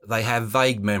 They have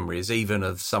vague memories even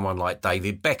of someone like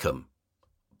David Beckham.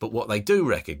 But what they do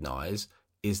recognise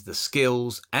is the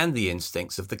skills and the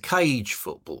instincts of the cage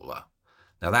footballer.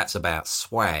 Now that's about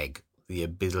swag, the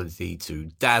ability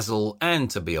to dazzle and,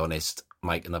 to be honest,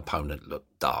 make an opponent look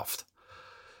daft.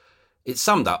 It's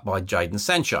summed up by Jadon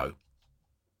Sancho.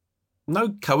 No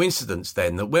coincidence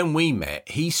then that when we met,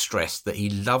 he stressed that he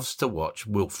loves to watch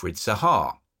Wilfried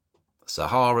Zaha.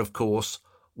 Zaha, of course,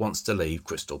 wants to leave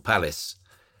Crystal Palace.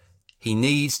 He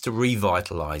needs to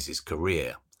revitalise his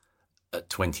career. At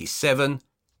 27,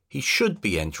 he should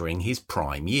be entering his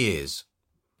prime years.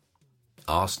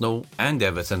 Arsenal and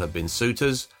Everton have been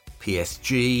suitors.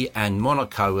 PSG and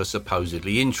Monaco are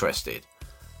supposedly interested.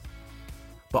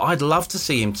 But I'd love to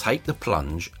see him take the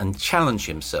plunge and challenge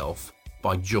himself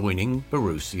by joining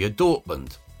Borussia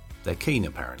Dortmund. They're keen,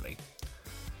 apparently.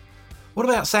 What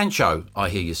about Sancho, I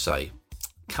hear you say?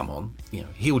 Come on,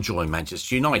 he'll join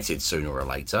Manchester United sooner or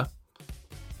later.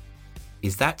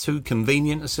 Is that too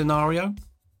convenient a scenario?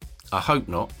 I hope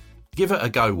not. Give it a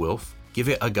go, Wilf. Give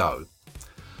it a go.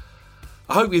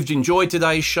 I hope you've enjoyed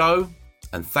today's show,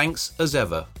 and thanks as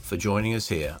ever for joining us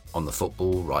here on the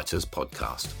Football Writers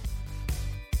Podcast.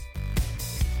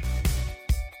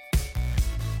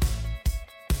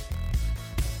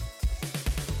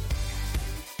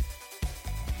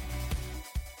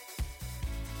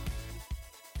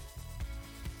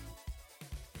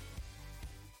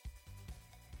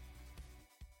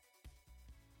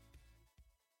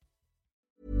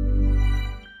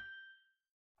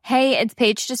 Hey, it's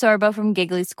Paige DeSorbo from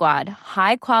Giggly Squad.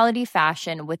 High quality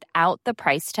fashion without the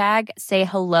price tag. Say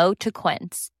hello to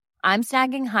Quince. I'm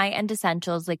snagging high-end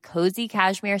essentials like cozy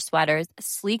cashmere sweaters,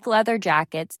 sleek leather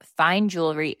jackets, fine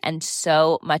jewelry, and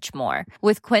so much more.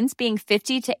 With Quince being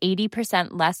 50 to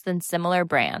 80% less than similar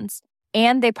brands.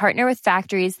 And they partner with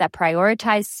factories that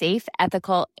prioritize safe,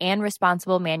 ethical, and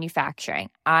responsible manufacturing.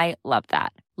 I love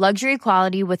that. Luxury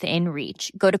quality within reach.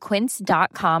 Go to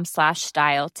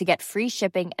quince.com/style to get free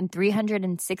shipping and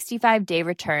 365-day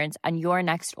returns on your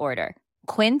next order.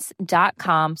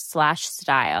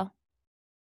 Quince.com/style.